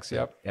 FTX,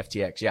 yep.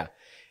 FTX, yeah.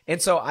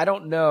 And so I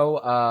don't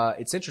know.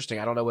 It's interesting.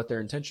 I don't know what their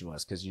intention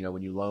was because,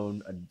 when you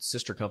loan a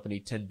sister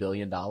company $10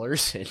 billion,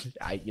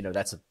 and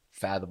that's a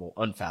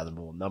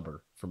unfathomable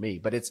number for me.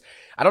 But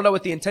I don't know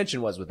what the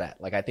intention was with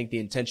that. Like, I think the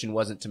intention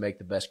wasn't to make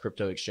the best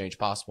crypto exchange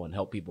possible and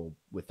help people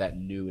with that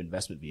new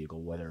investment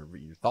vehicle, whether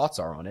your thoughts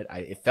are on it.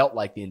 It felt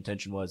like the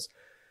intention was,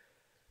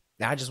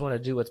 I just want to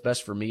do what's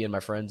best for me and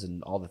my friends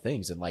and all the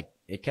things. And like,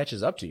 it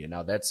catches up to you.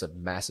 Now that's a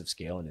massive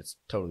scale and it's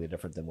totally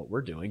different than what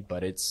we're doing,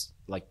 but it's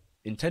like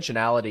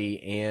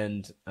intentionality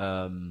and,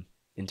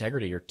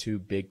 integrity are two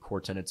big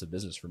core tenets of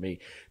business for me.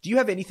 Do you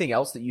have anything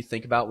else that you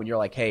think about when you're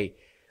like, hey,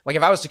 like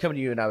if I was to come to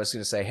you and I was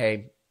going to say,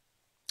 hey,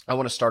 I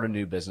want to start a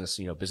new business,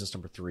 business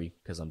number 3,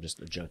 because I'm just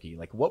a junkie.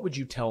 Like, what would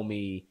you tell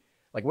me?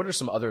 Like, what are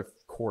some other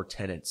core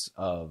tenets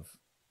of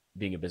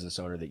being a business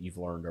owner that you've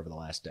learned over the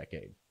last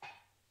decade?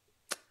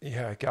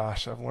 Yeah,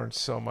 gosh, I've learned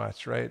so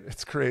much, right?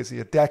 It's crazy.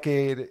 A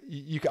decade,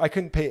 I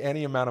couldn't pay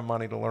any amount of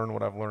money to learn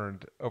what I've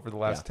learned over the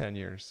last 10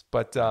 years.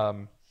 But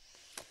I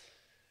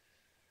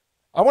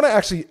want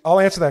to I'll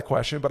answer that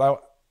question, but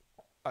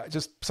I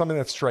just something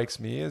that strikes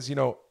me is,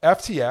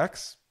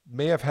 FTX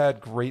may have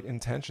had great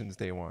intentions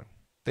day one.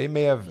 They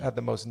may have had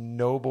the most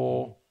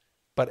noble,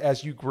 but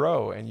as you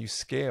grow and you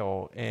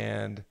scale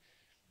and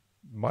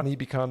money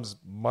becomes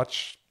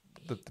much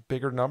the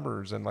bigger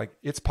numbers and like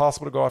it's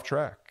possible to go off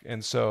track.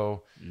 And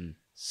so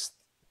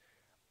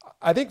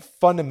I think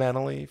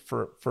fundamentally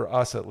for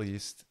us at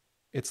least,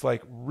 it's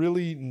like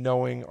really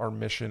knowing our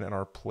mission and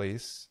our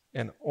place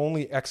and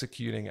only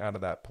executing out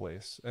of that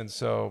place. And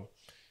so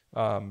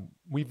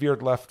we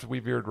veered left, we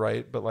veered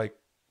right, but like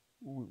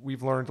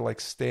we've learned to like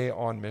stay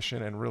on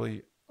mission and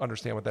really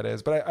understand what that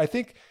is. But I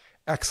think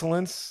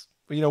excellence,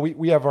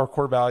 we have our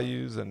core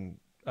values and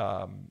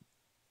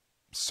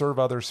serve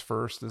others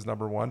first is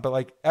number one. But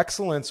like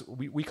excellence,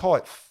 we call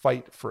it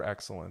fight for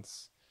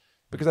excellence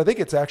because I think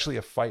it's actually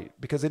a fight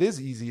because it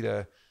is easy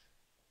to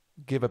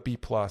give a B+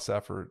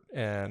 effort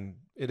and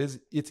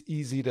it's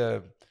easy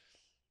to,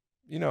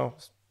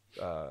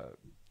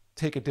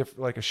 take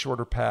a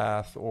shorter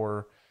path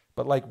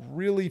but like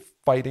really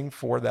fighting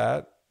for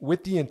that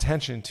with the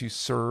intention to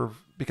serve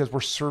because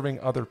we're serving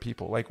other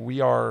people. Like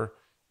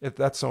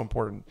that's so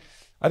important.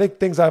 I think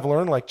things I've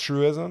learned like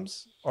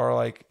truisms are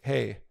like,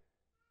 hey,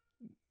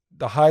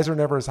 the highs are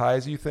never as high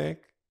as you think.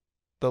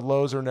 The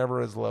lows are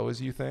never as low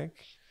as you think.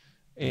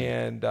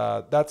 And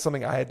that's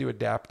something I had to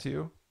adapt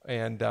to.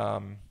 And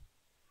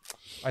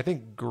I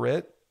think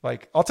grit,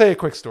 like I'll tell you a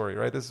quick story,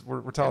 right?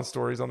 We're telling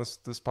stories on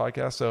this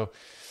podcast. So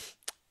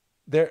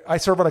I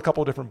serve on a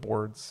couple of different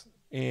boards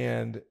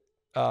and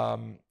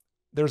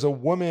there's a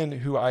woman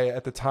who I,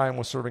 at the time,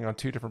 was serving on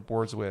 2 different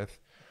boards with,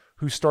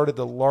 who started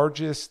the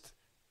largest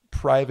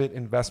private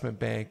investment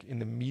bank in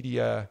the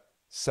media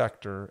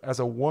sector as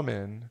a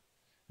woman.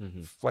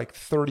 Like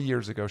 30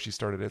 years ago, she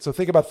started it. So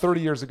think about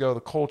 30 years ago,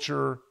 the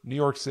culture, New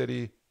York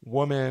City,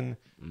 woman,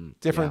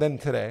 different than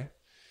today.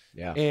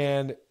 Yeah.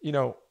 And,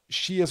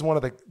 she is one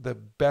of the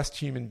best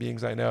human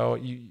beings I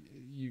know.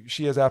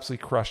 She has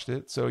absolutely crushed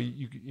it. So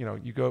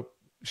you go,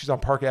 she's on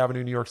Park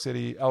Avenue, New York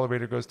City.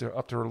 Elevator goes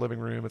up to her living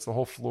room. It's the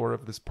whole floor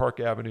of this Park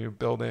Avenue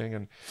building.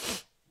 And oh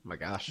my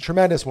gosh,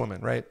 tremendous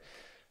woman, right?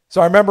 So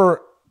I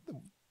remember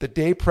the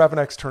day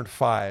Previnex turned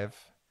 5,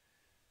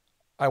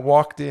 I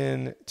walked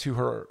in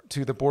to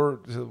the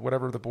board, to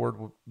whatever the board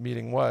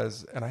meeting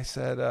was. And I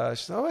said,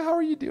 she said, "Oh, how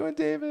are you doing,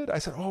 David?" I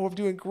said, "Oh, I'm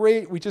doing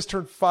great. We just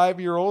turned 5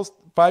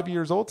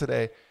 years old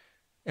today."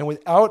 And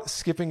without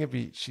skipping a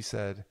beat, she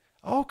said,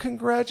 "Oh,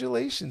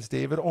 congratulations,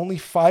 David. Only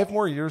 5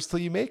 more years till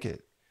you make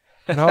it."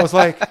 And I was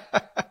like,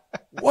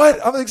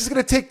 what? I'm like, this is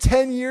going to take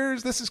 10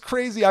 years. This is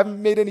crazy. I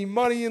haven't made any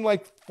money in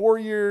like 4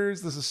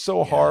 years. This is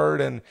so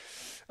hard. And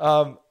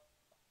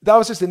that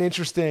was just an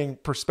interesting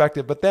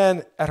perspective. But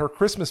then at her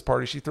Christmas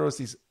party, she throws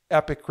these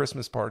epic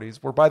Christmas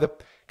parties. We're by the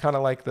kind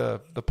of like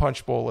the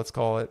punch bowl, let's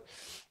call it.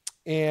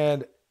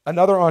 And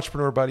another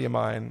entrepreneur buddy of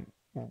mine,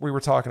 we were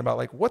talking about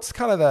like, what's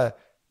kind of the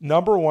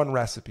number one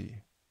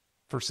recipe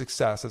for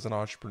success as an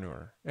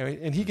entrepreneur?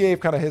 And he gave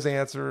kind of his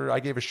answer. I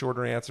gave a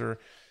shorter answer.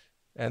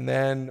 And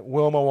then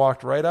Wilma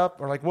walked right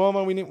up. We're like,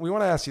 "Wilma, we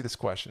want to ask you this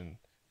question."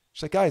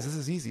 She's like, "Guys, this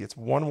is easy. It's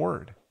one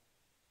word."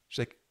 She's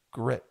like,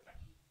 "Grit."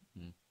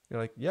 You're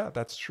like, "Yeah,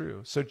 that's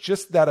true." So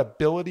just that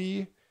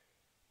ability,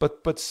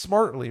 but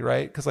smartly,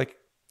 right? Because like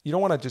you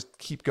don't want to just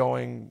keep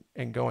going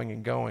and going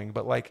and going,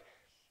 but like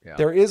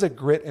there is a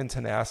grit and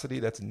tenacity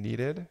that's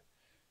needed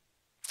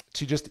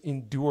to just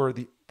endure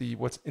the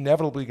what's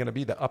inevitably going to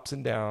be the ups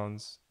and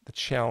downs, the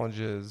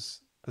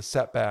challenges, the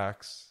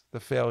setbacks,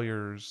 the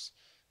failures.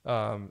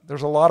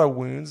 There's a lot of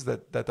wounds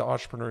that the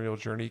entrepreneurial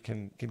journey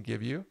can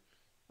give you.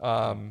 So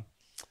I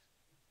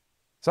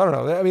don't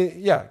know. I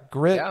mean,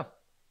 grit,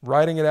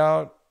 riding it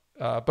out,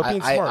 but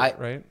being smart,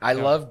 right? I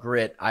love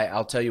grit.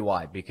 I'll tell you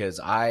why, because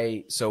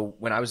so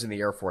when I was in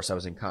the Air Force, I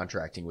was in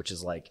contracting, which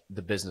is like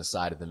the business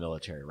side of the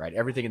military, right?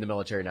 Everything in the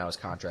military now is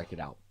contracted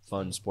out.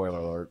 Fun spoiler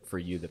alert for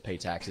you that pay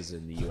taxes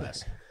in the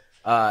U.S.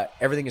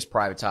 everything is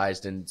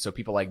privatized. And so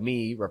people like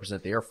me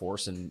represent the Air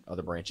Force and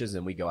other branches,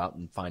 and we go out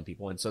and find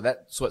people. And so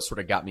that's what sort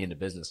of got me into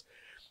business.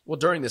 Well,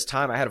 during this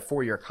time, I had a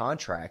 4-year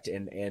contract,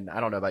 and I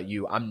don't know about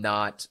you, I'm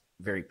not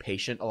very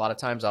patient. A lot of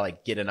times I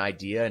like get an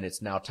idea and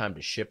it's now time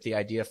to ship the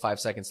idea 5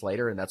 seconds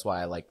later. And that's why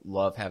I like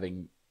love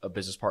having a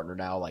business partner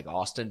now like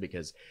Austin,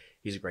 because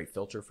he's a great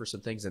filter for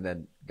some things. And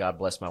then God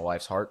bless my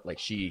wife's heart. Like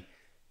she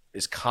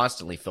is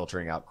constantly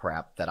filtering out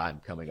crap that I'm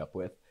coming up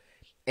with.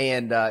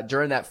 And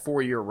during that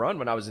 4-year run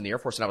when I was in the Air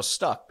Force and I was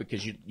stuck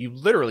because you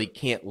literally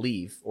can't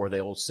leave or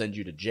they'll send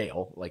you to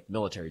jail, like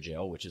military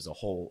jail, which is a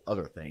whole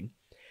other thing.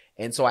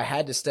 And so I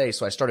had to stay.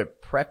 So I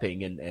started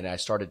prepping and I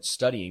started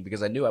studying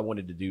because I knew I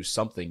wanted to do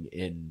something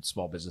in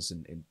small business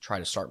and try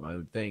to start my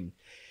own thing.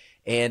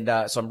 And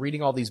so I'm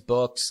reading all these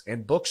books,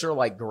 and books are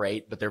like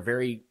great, but they're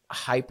very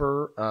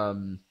hyper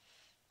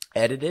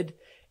edited,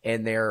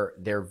 and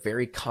they're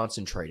very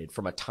concentrated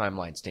from a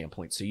timeline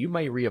standpoint. So you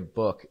may read a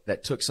book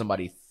that took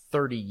somebody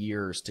 30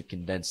 years to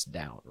condense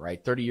down,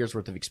 right? 30 years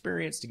worth of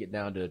experience to get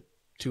down to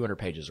 200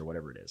 pages or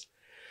whatever it is.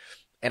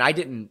 And I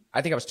think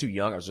I was too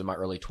young. I was in my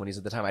early 20s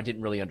at the time. I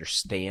didn't really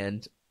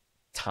understand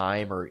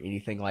time or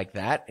anything like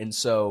that. And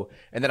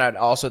then I'd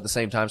also at the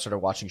same time started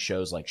watching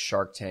shows like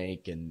Shark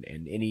Tank and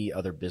any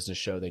other business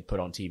show they'd put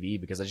on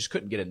TV because I just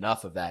couldn't get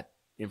enough of that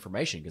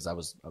information because I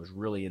was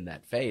really in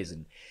that phase.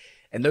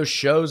 And those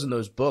shows and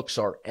those books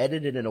are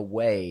edited in a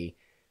way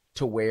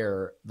to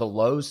where the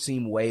lows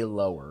seem way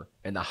lower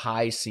and the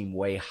highs seem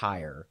way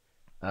higher.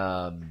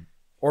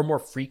 Or more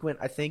frequent,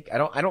 I think. I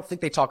don't think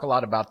they talk a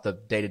lot about the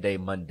day-to-day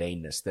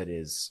mundaneness that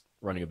is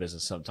running a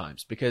business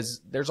sometimes,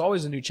 because there's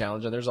always a new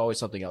challenge and there's always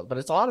something else. But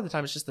it's a lot of the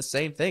time it's just the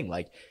same thing.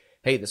 Like,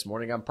 hey, this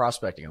morning I'm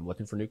prospecting. I'm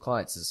looking for new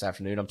clients. This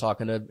afternoon I'm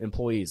talking to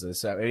employees.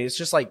 It's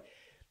just like,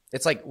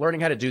 it's like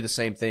learning how to do the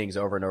same things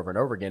over and over and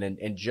over again.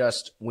 And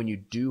just when you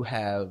do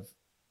have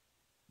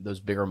those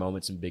bigger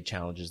moments and big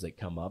challenges that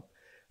come up,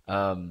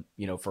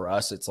 for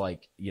us, it's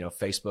like,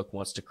 Facebook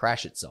wants to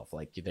crash itself.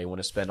 Like they want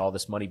to spend all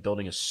this money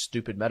building a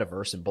stupid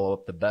metaverse and blow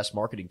up the best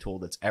marketing tool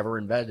that's ever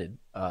invented,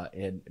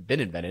 and been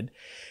invented.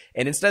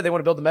 And instead they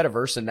want to build the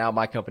metaverse. And now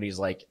my company is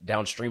like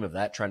downstream of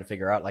that, trying to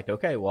figure out like,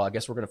 okay, well, I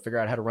guess we're going to figure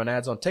out how to run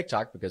ads on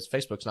TikTok because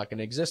Facebook's not going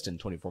to exist in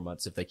 24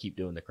 months if they keep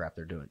doing the crap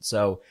they're doing.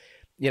 So,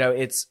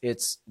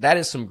 that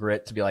is some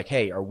grit to be like,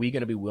 hey, are we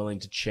going to be willing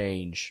to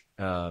change,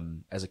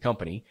 as a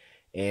company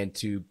and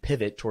to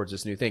pivot towards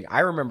this new thing?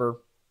 I remember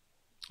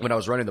when I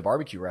was running the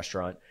barbecue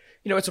restaurant,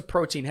 it's a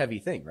protein heavy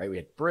thing, right? We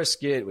had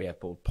brisket, we have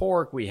pulled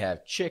pork, we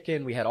have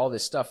chicken, we had all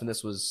this stuff. And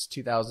this was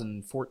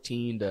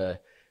 2014 to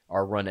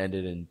our run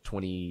ended in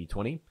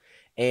 2020.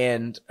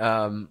 And,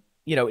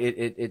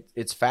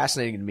 it's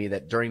fascinating to me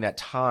that during that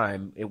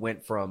time, it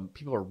went from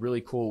people are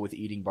really cool with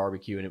eating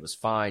barbecue and it was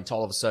fine to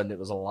all of a sudden it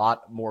was a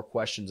lot more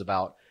questions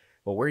about,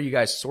 well, where are you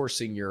guys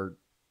sourcing your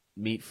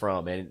meat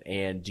from?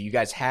 And do you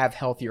guys have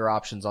healthier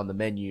options on the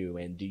menu?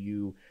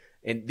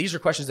 And these are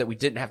questions that we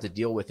didn't have to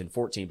deal with in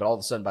 14, but all of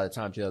a sudden by the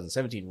time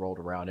 2017 rolled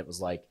around, it was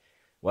like,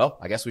 well,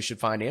 I guess we should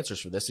find answers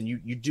for this. And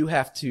you do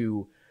have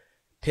to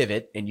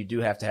pivot and you do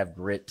have to have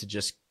grit to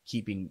just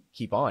keep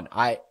on.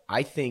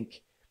 I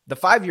think the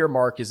 5-year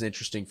mark is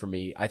interesting for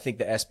me. I think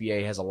the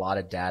SBA has a lot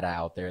of data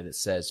out there that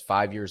says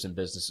 5 years in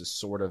business is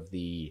sort of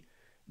the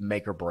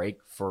make or break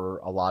for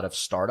a lot of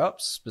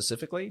startups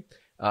specifically,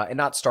 and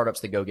not startups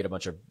that go get a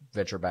bunch of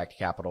venture-backed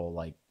capital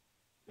like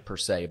per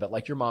se, but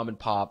like your mom and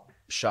pop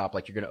shop,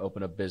 like you're going to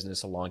open a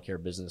business, a lawn care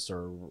business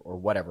or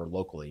whatever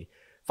locally.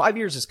 5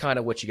 years is kind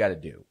of what you got to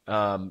do.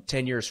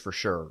 10 years for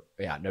sure.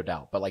 Yeah, no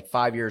doubt. But like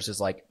 5 years is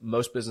like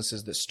most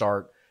businesses that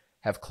start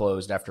have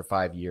closed after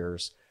 5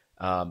 years.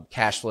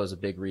 Cash flow is a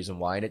big reason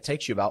why. And it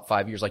takes you about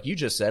 5 years. Like you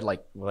just said,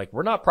 like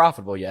we're not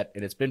profitable yet.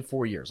 And it's been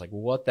 4 years. Like,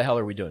 what the hell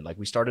are we doing? Like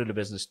we started a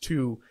business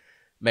to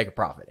make a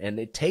profit, and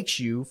it takes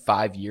you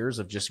 5 years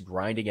of just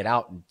grinding it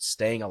out and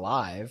staying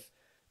alive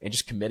and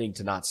just committing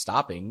to not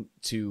stopping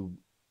to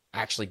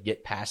actually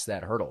get past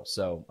that hurdle.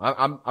 So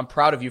I'm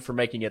proud of you for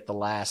making it the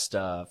last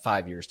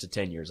 5 years to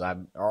 10 years.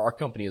 Our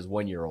company is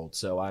 1 year old,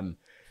 so I'm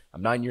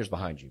 9 years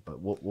behind you,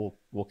 but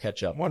we'll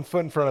catch up. One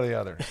foot in front of the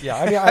other. Yeah,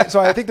 I mean, so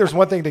I think there's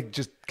one thing to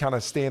just kind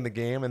of stay in the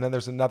game, and then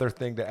there's another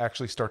thing to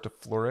actually start to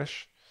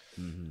flourish.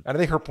 Mm-hmm. And I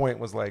think her point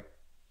was like,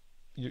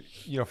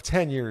 for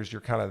 10 years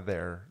you're kind of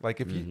there.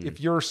 Like if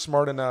you're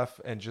smart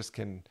enough and just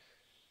can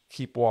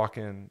keep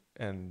walking,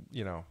 and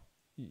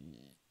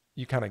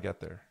you kind of get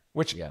there.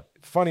 Which,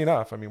 funny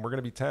enough, I mean, we're going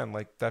to be 10.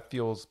 Like that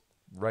feels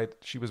right.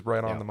 She was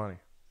right on the money.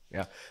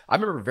 Yeah. I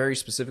remember very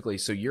specifically.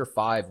 So year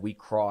 5, we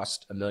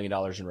crossed $1 million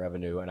in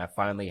revenue, and I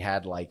finally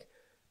had like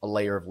a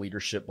layer of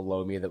leadership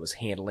below me that was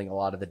handling a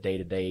lot of the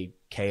day-to-day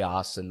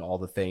chaos and all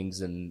the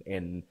things.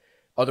 And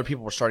other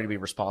people were starting to be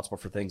responsible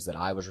for things that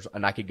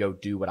and I could go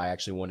do what I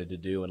actually wanted to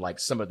do. And like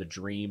some of the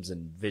dreams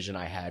and vision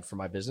I had for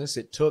my business,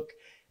 it took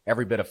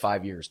every bit of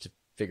 5 years to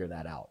figure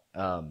that out.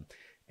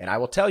 And I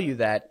will tell you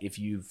that if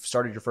you've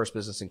started your first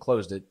business and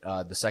closed it,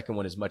 the second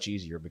one is much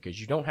easier because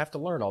you don't have to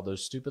learn all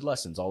those stupid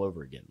lessons all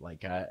over again.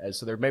 Like,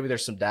 so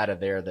there's some data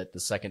there that the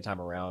second time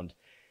around,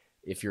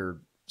 if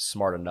you're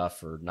smart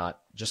enough or not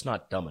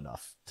dumb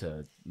enough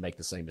to make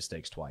the same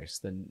mistakes twice,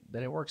 then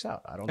it works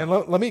out. I don't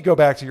know. And let me go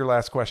back to your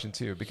last question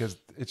too, because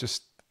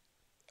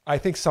I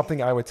think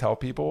something I would tell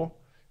people,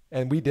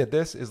 and we did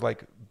this, is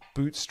like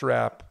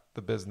bootstrap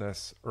the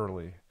business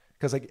early.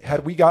 Because like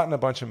had we gotten a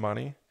bunch of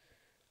money,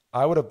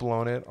 I would have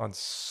blown it on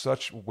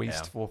such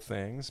wasteful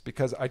things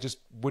because I just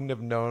wouldn't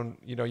have known,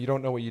 you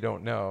don't know what you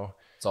don't know.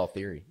 It's all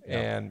theory. Yeah.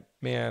 And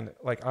man,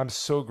 like I'm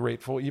so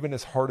grateful, even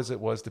as hard as it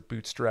was to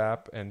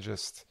bootstrap and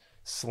just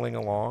sling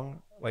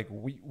along, like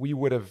we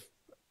would have,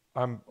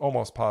 I'm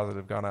almost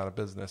positive, gone out of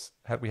business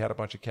had we had a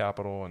bunch of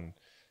capital and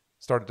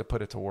started to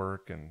put it to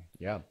work. And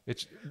yeah,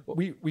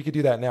 we could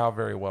do that now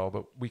very well,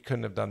 but we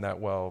couldn't have done that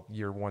well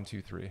year 1,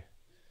 2, 3.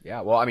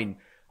 Yeah. Well, I mean,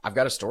 I've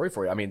got a story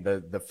for you. I mean,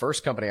 the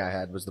first company I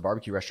had was the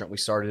barbecue restaurant. We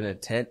started in a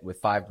tent with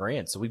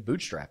 $5,000. So we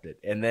bootstrapped it.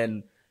 And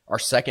then our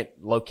second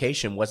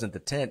location wasn't the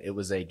tent. It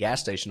was a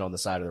gas station on the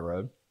side of the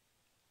road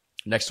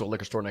next to a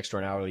liquor store, next to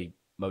an hourly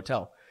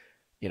motel.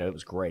 It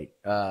was great.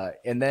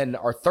 And then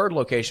our third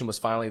location was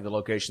finally the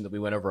location that we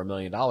went over $1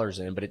 million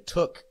in, but it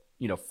took,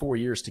 4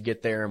 years to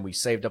get there, and we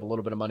saved up a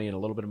little bit of money and a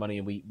little bit of money.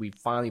 And we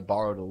finally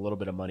borrowed a little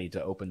bit of money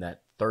to open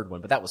that third one,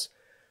 but that was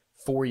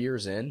 4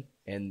 years in.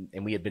 And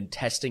we had been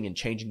testing and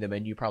changing the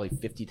menu probably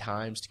 50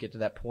 times to get to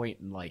that point.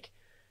 And like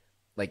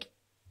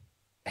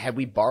had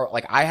we borrowed,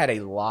 like I had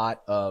there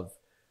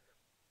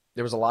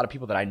was a lot of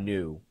people that I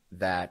knew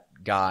that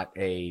got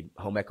a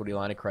home equity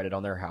line of credit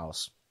on their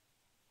house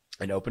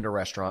and opened a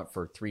restaurant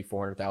for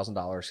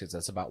 $300,000-$400,000 because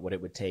that's about what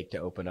it would take to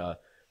open a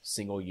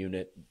single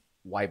unit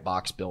white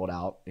box build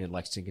out in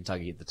Lexington,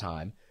 Kentucky at the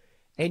time.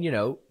 And,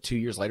 2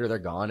 years later, they're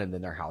gone, and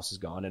then their house is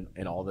gone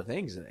and all the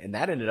things. And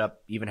that ended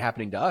up even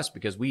happening to us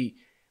because we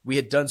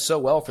had done so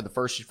well for the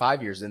first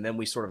 5 years, and then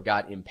we sort of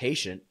got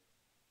impatient.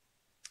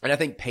 And I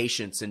think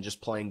patience and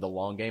just playing the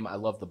long game. I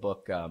love the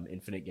book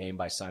Infinite Game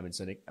by Simon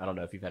Sinek. I don't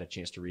know if you've had a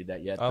chance to read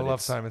that yet. I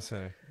love Simon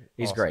Sinek.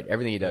 He's awesome. Great.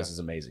 Everything he does is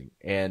amazing.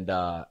 And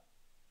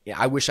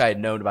I wish I had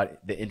known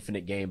about the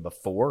Infinite Game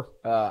before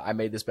I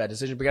made this bad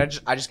decision, because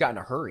I just got in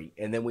a hurry.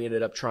 And then we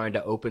ended up trying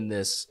to open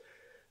this.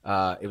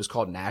 It was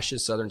called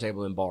Nash's Southern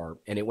Table and Bar.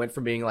 And it went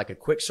from being like a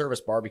quick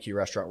service barbecue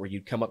restaurant where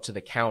you'd come up to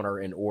the counter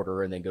and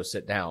order and then go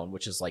sit down,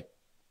 which is like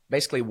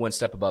basically one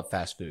step above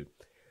fast food,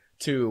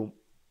 to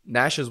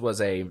Nash's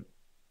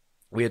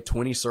we had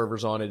 20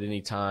 servers on at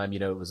any time.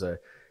 It was a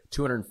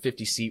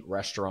 250 seat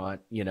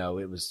restaurant.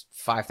 It was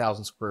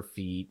 5,000 square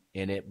feet,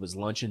 and it was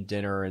lunch and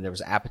dinner, and there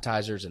was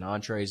appetizers and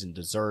entrees and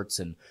desserts,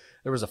 and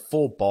there was a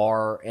full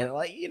bar. And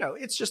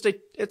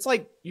it's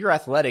like you're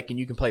athletic and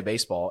you can play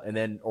baseball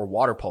or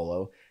water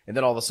polo. And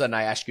then all of a sudden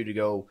I ask you to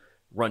go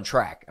run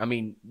track. I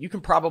mean, you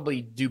can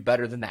probably do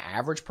better than the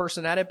average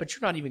person at it, but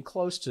you're not even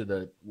close to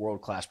the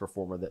world-class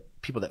performer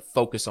that people that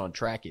focus on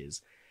track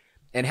is.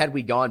 And had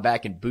we gone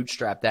back and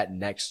bootstrapped that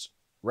next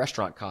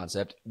restaurant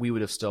concept, we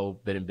would have still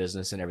been in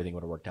business and everything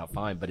would have worked out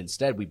fine. But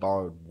instead, we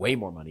borrowed way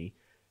more money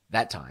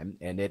that time,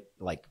 and it,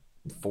 like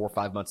 4 or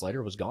 5 months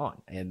later, was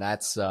gone. And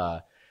that's,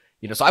 so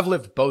I've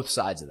lived both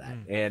sides of that.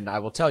 And I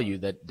will tell you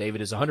that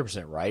David is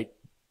 100% right.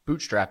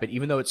 Bootstrap it,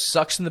 even though it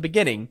sucks in the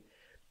beginning.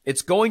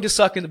 It's going to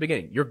suck in the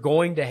beginning. You're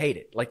going to hate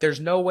it. Like,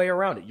 there's no way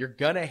around it. You're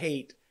going to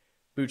hate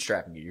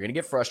bootstrapping it. You're going to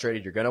get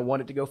frustrated. You're going to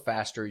want it to go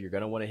faster. You're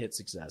going to want to hit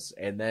success.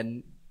 And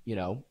then,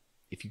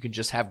 if you can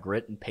just have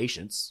grit and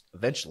patience,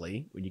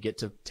 eventually, when you get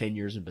to 10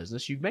 years in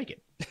business, you make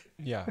it.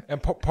 Yeah.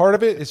 And part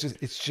of it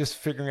is just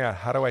figuring out,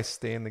 how do I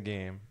stay in the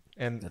game?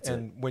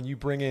 And when you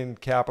bring in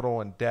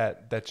capital and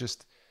debt, that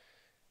just,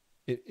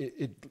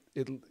 it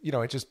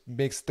just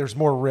makes, there's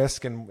more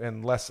risk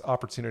and less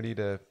opportunity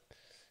to,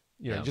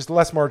 just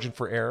less margin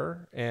for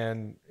error.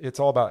 And it's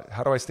all about,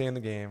 how do I stay in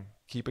the game,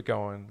 keep it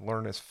going,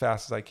 learn as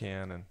fast as I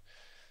can. And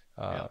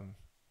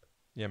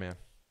yeah, man.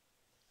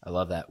 I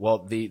love that. Well,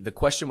 the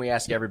question we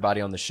ask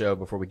everybody on the show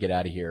before we get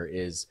out of here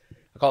is,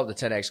 I call it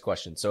the 10X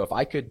question. So if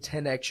I could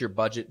 10X your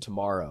budget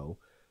tomorrow,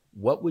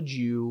 what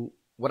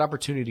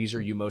opportunities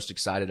are you most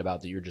excited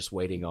about that you're just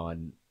waiting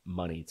on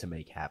money to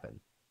make happen?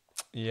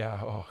 Yeah.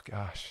 Oh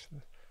gosh.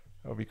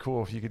 That would be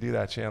cool if you could do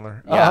that,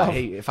 Chandler. Yeah.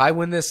 Hey, if I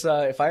win this,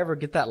 if I ever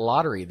get that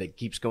lottery that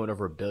keeps going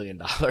over $1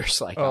 billion,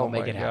 I'll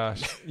make it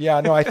happen. Yeah.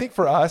 No, I think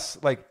for us,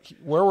 like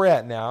where we're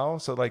at now,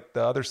 so like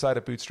the other side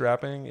of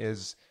bootstrapping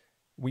is,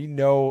 we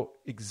know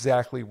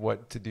exactly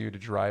what to do to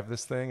drive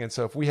this thing. And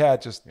so if we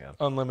had just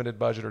unlimited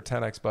budget or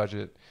 10X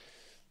budget,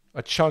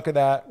 a chunk of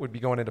that would be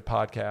going into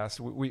podcasts.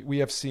 We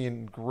have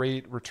seen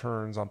great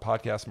returns on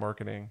podcast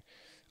marketing.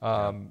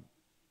 Part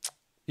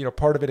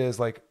of it is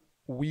like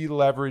we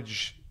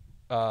leverage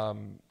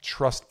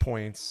trust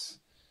points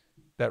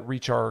that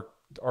reach our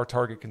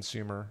target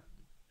consumer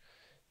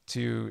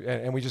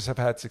and we just have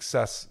had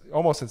success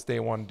almost since day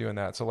one doing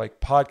that. So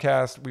like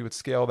podcast, we would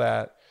scale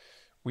that.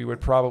 We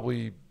would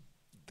probably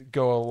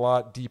go a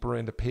lot deeper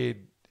into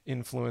paid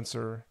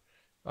influencer,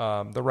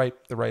 the right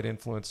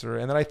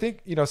influencer. And then I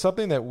think,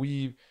 something that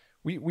we'd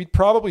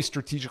probably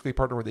strategically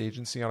partner with the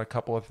agency on a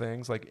couple of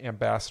things, like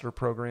ambassador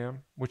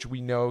program, which we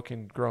know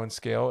can grow and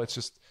scale. It's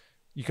just,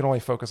 you can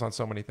only focus on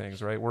so many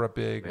things, right? We're a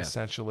big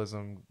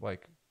essentialism,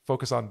 like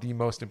focus on the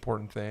most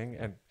important thing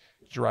and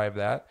drive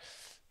that.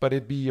 But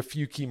it'd be a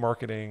few key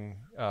marketing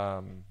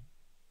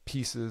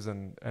pieces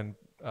and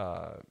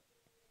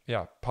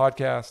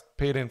podcast,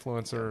 paid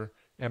influencer,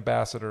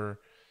 ambassador,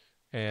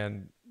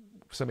 and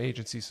some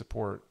agency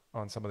support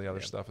on some of the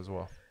other stuff as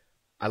well.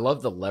 I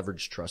love the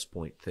leverage trust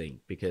point thing,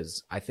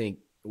 because I think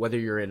whether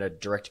you're in a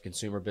direct to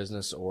consumer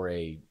business or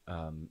a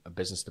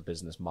business to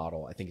business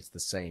model, I think it's the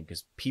same,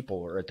 because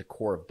people are at the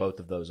core of both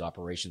of those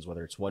operations,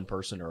 whether it's one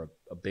person or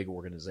a big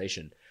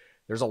organization.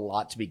 There's a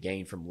lot to be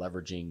gained from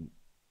leveraging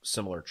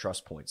similar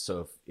trust points.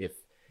 So if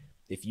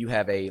you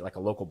have a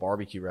local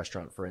barbecue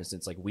restaurant, for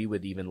instance, like we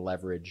would even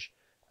leverage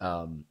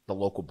the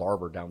local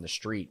barber down the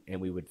street, and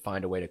we would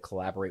find a way to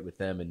collaborate with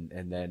them,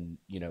 and then,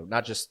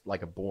 not just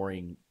like a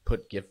boring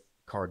put gift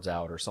cards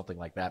out or something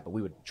like that, but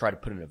we would try to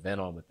put an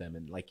event on with them,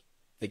 and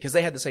because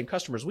they had the same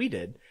customers we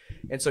did.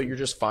 And so you're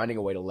just finding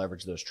a way to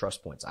leverage those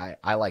trust points.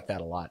 I like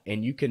that a lot.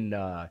 And you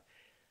can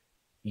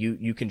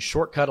you can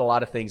shortcut a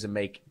lot of things and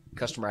make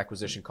customer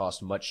acquisition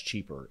costs much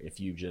cheaper if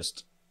you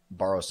just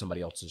borrow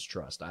somebody else's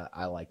trust.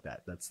 I like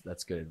that.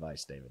 That's good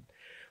advice, David.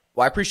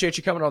 Well, I appreciate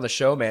you coming on the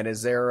show, man.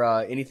 Is there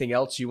anything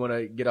else you want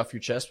to get off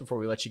your chest before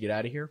we let you get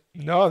out of here?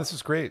 No, this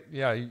is great.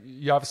 Yeah,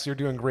 you obviously are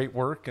doing great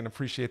work, and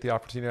appreciate the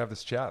opportunity to have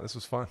this chat. This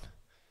was fun.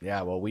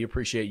 Yeah, well, we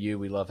appreciate you.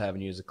 We love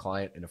having you as a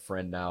client and a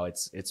friend now.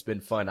 It's been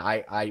fun.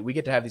 We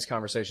get to have these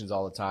conversations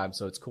all the time,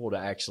 so it's cool to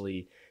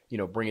actually,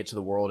 bring it to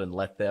the world and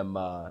let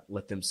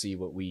them see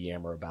what we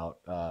yammer about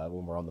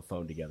when we're on the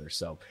phone together.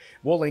 So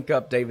we'll link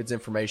up David's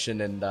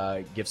information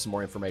and give some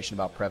more information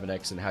about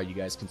Previnex and how you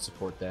guys can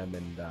support them.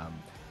 And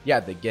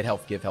the Get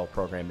Health, Give Health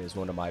program is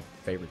one of my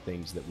favorite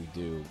things that we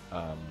do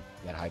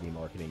at Hy-Vee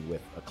Marketing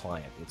with a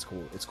client. It's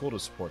cool. It's cool to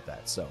support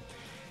that. So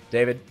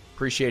David,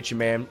 appreciate you,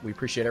 man. We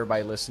appreciate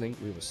everybody listening.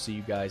 We will see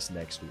you guys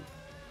next week.